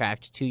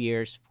contract, 2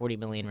 years, $40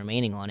 million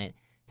remaining on it,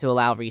 to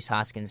allow Rhys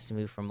Hoskins to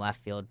move from left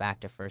field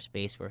back to first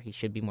base where he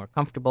should be more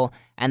comfortable,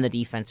 and the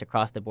defense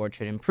across the board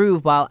should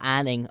improve while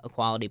adding a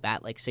quality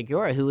bat like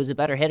Segura, who was a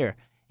better hitter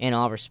in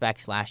all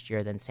respects last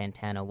year than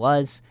Santana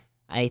was.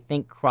 I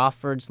think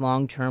Crawford's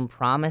long-term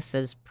promise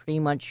has pretty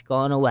much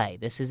gone away.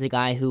 This is a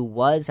guy who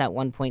was at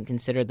one point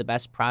considered the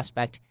best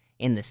prospect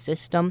in the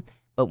system,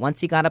 but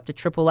once he got up to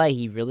AAA,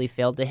 he really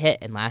failed to hit,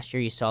 and last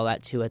year you saw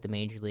that too at the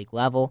major league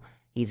level.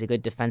 He's a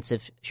good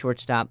defensive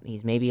shortstop.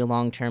 He's maybe a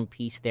long-term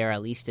piece there,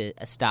 at least a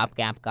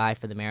stopgap guy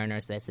for the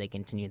Mariners as they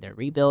continue their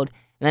rebuild.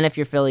 And then if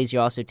you're Phillies, you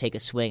also take a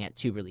swing at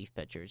 2 relief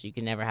pitchers. You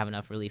can never have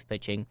enough relief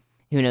pitching.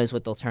 Who knows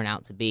what they'll turn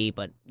out to be,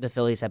 but the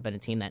Phillies have been a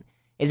team that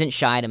isn't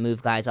shy to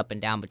move guys up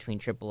and down between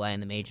AAA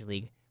and the Major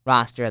League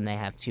roster, and they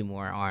have 2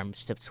 more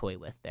arms to toy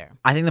with there.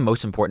 I think the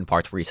most important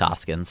part's Rhys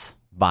Hoskins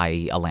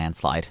by a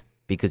landslide,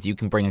 because you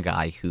can bring a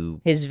guy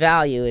who... His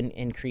value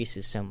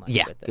increases so much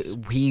with this.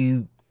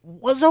 He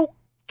was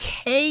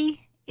okay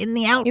in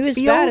the outfield. He was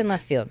bad in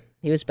left field.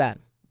 He was bad.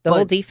 The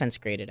whole defense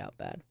graded out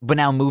bad. But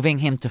now moving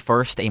him to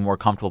first, a more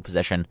comfortable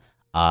position,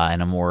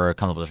 and a more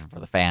comfortable position for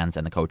the fans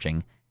and the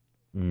coaching,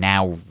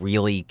 now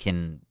really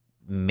can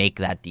make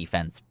that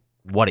defense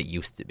what it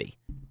used to be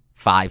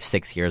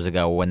 5-6 years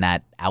ago when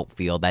that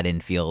outfield, that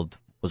infield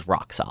was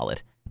rock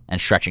solid,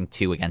 and stretching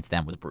 2 against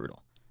them was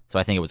brutal. So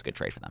I think it was a good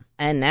trade for them.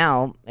 And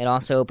now it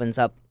also opens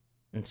up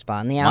a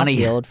spot in the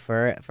outfield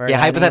for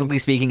hypothetically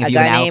speaking, if you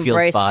have an outfield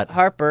Bryce spot,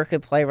 Harper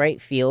could play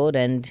right field,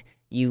 and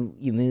you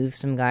move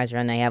some guys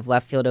around. They have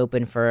left field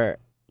open for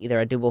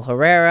either Odubel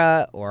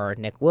Herrera or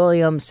Nick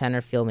Williams.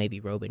 Center field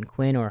maybe Robin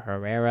Quinn or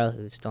Herrera,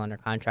 who's still under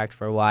contract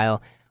for a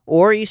while.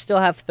 Or you still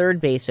have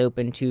third base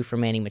open, too, for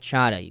Manny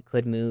Machado. You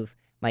could move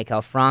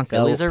Maikel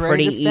Franco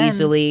pretty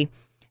easily.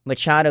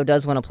 Machado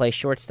does want to play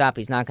shortstop.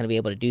 He's not going to be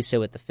able to do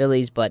so with the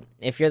Phillies, but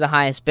if you're the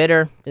highest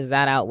bidder, does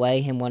that outweigh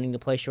him wanting to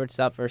play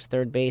shortstop versus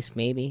third base?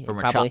 Maybe.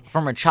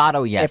 For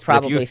Machado, yes. It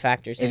probably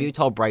factors in. If you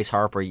told Bryce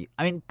Harper...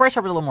 Bryce Harper's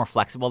a little more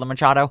flexible than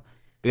Machado,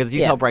 because if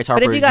you tell Bryce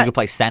Harper you could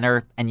play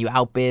center and you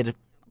outbid,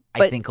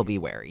 I think he'll be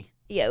wary.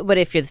 Yeah, but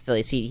if you're the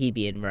Phillies, he'd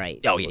be in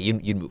right. Oh, yeah,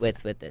 you'd move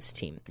with this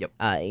team. Yep.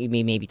 You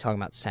may be talking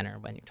about center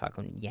when you're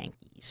talking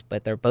Yankees,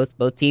 but they're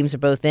both teams are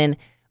both in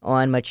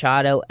on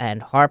Machado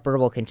and Harper.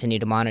 Will continue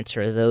to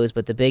monitor those.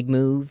 But the big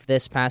move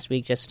this past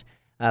week, just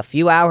a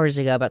few hours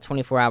ago, about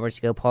 24 hours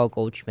ago, Paul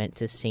Goldschmidt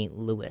to St.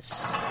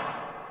 Louis.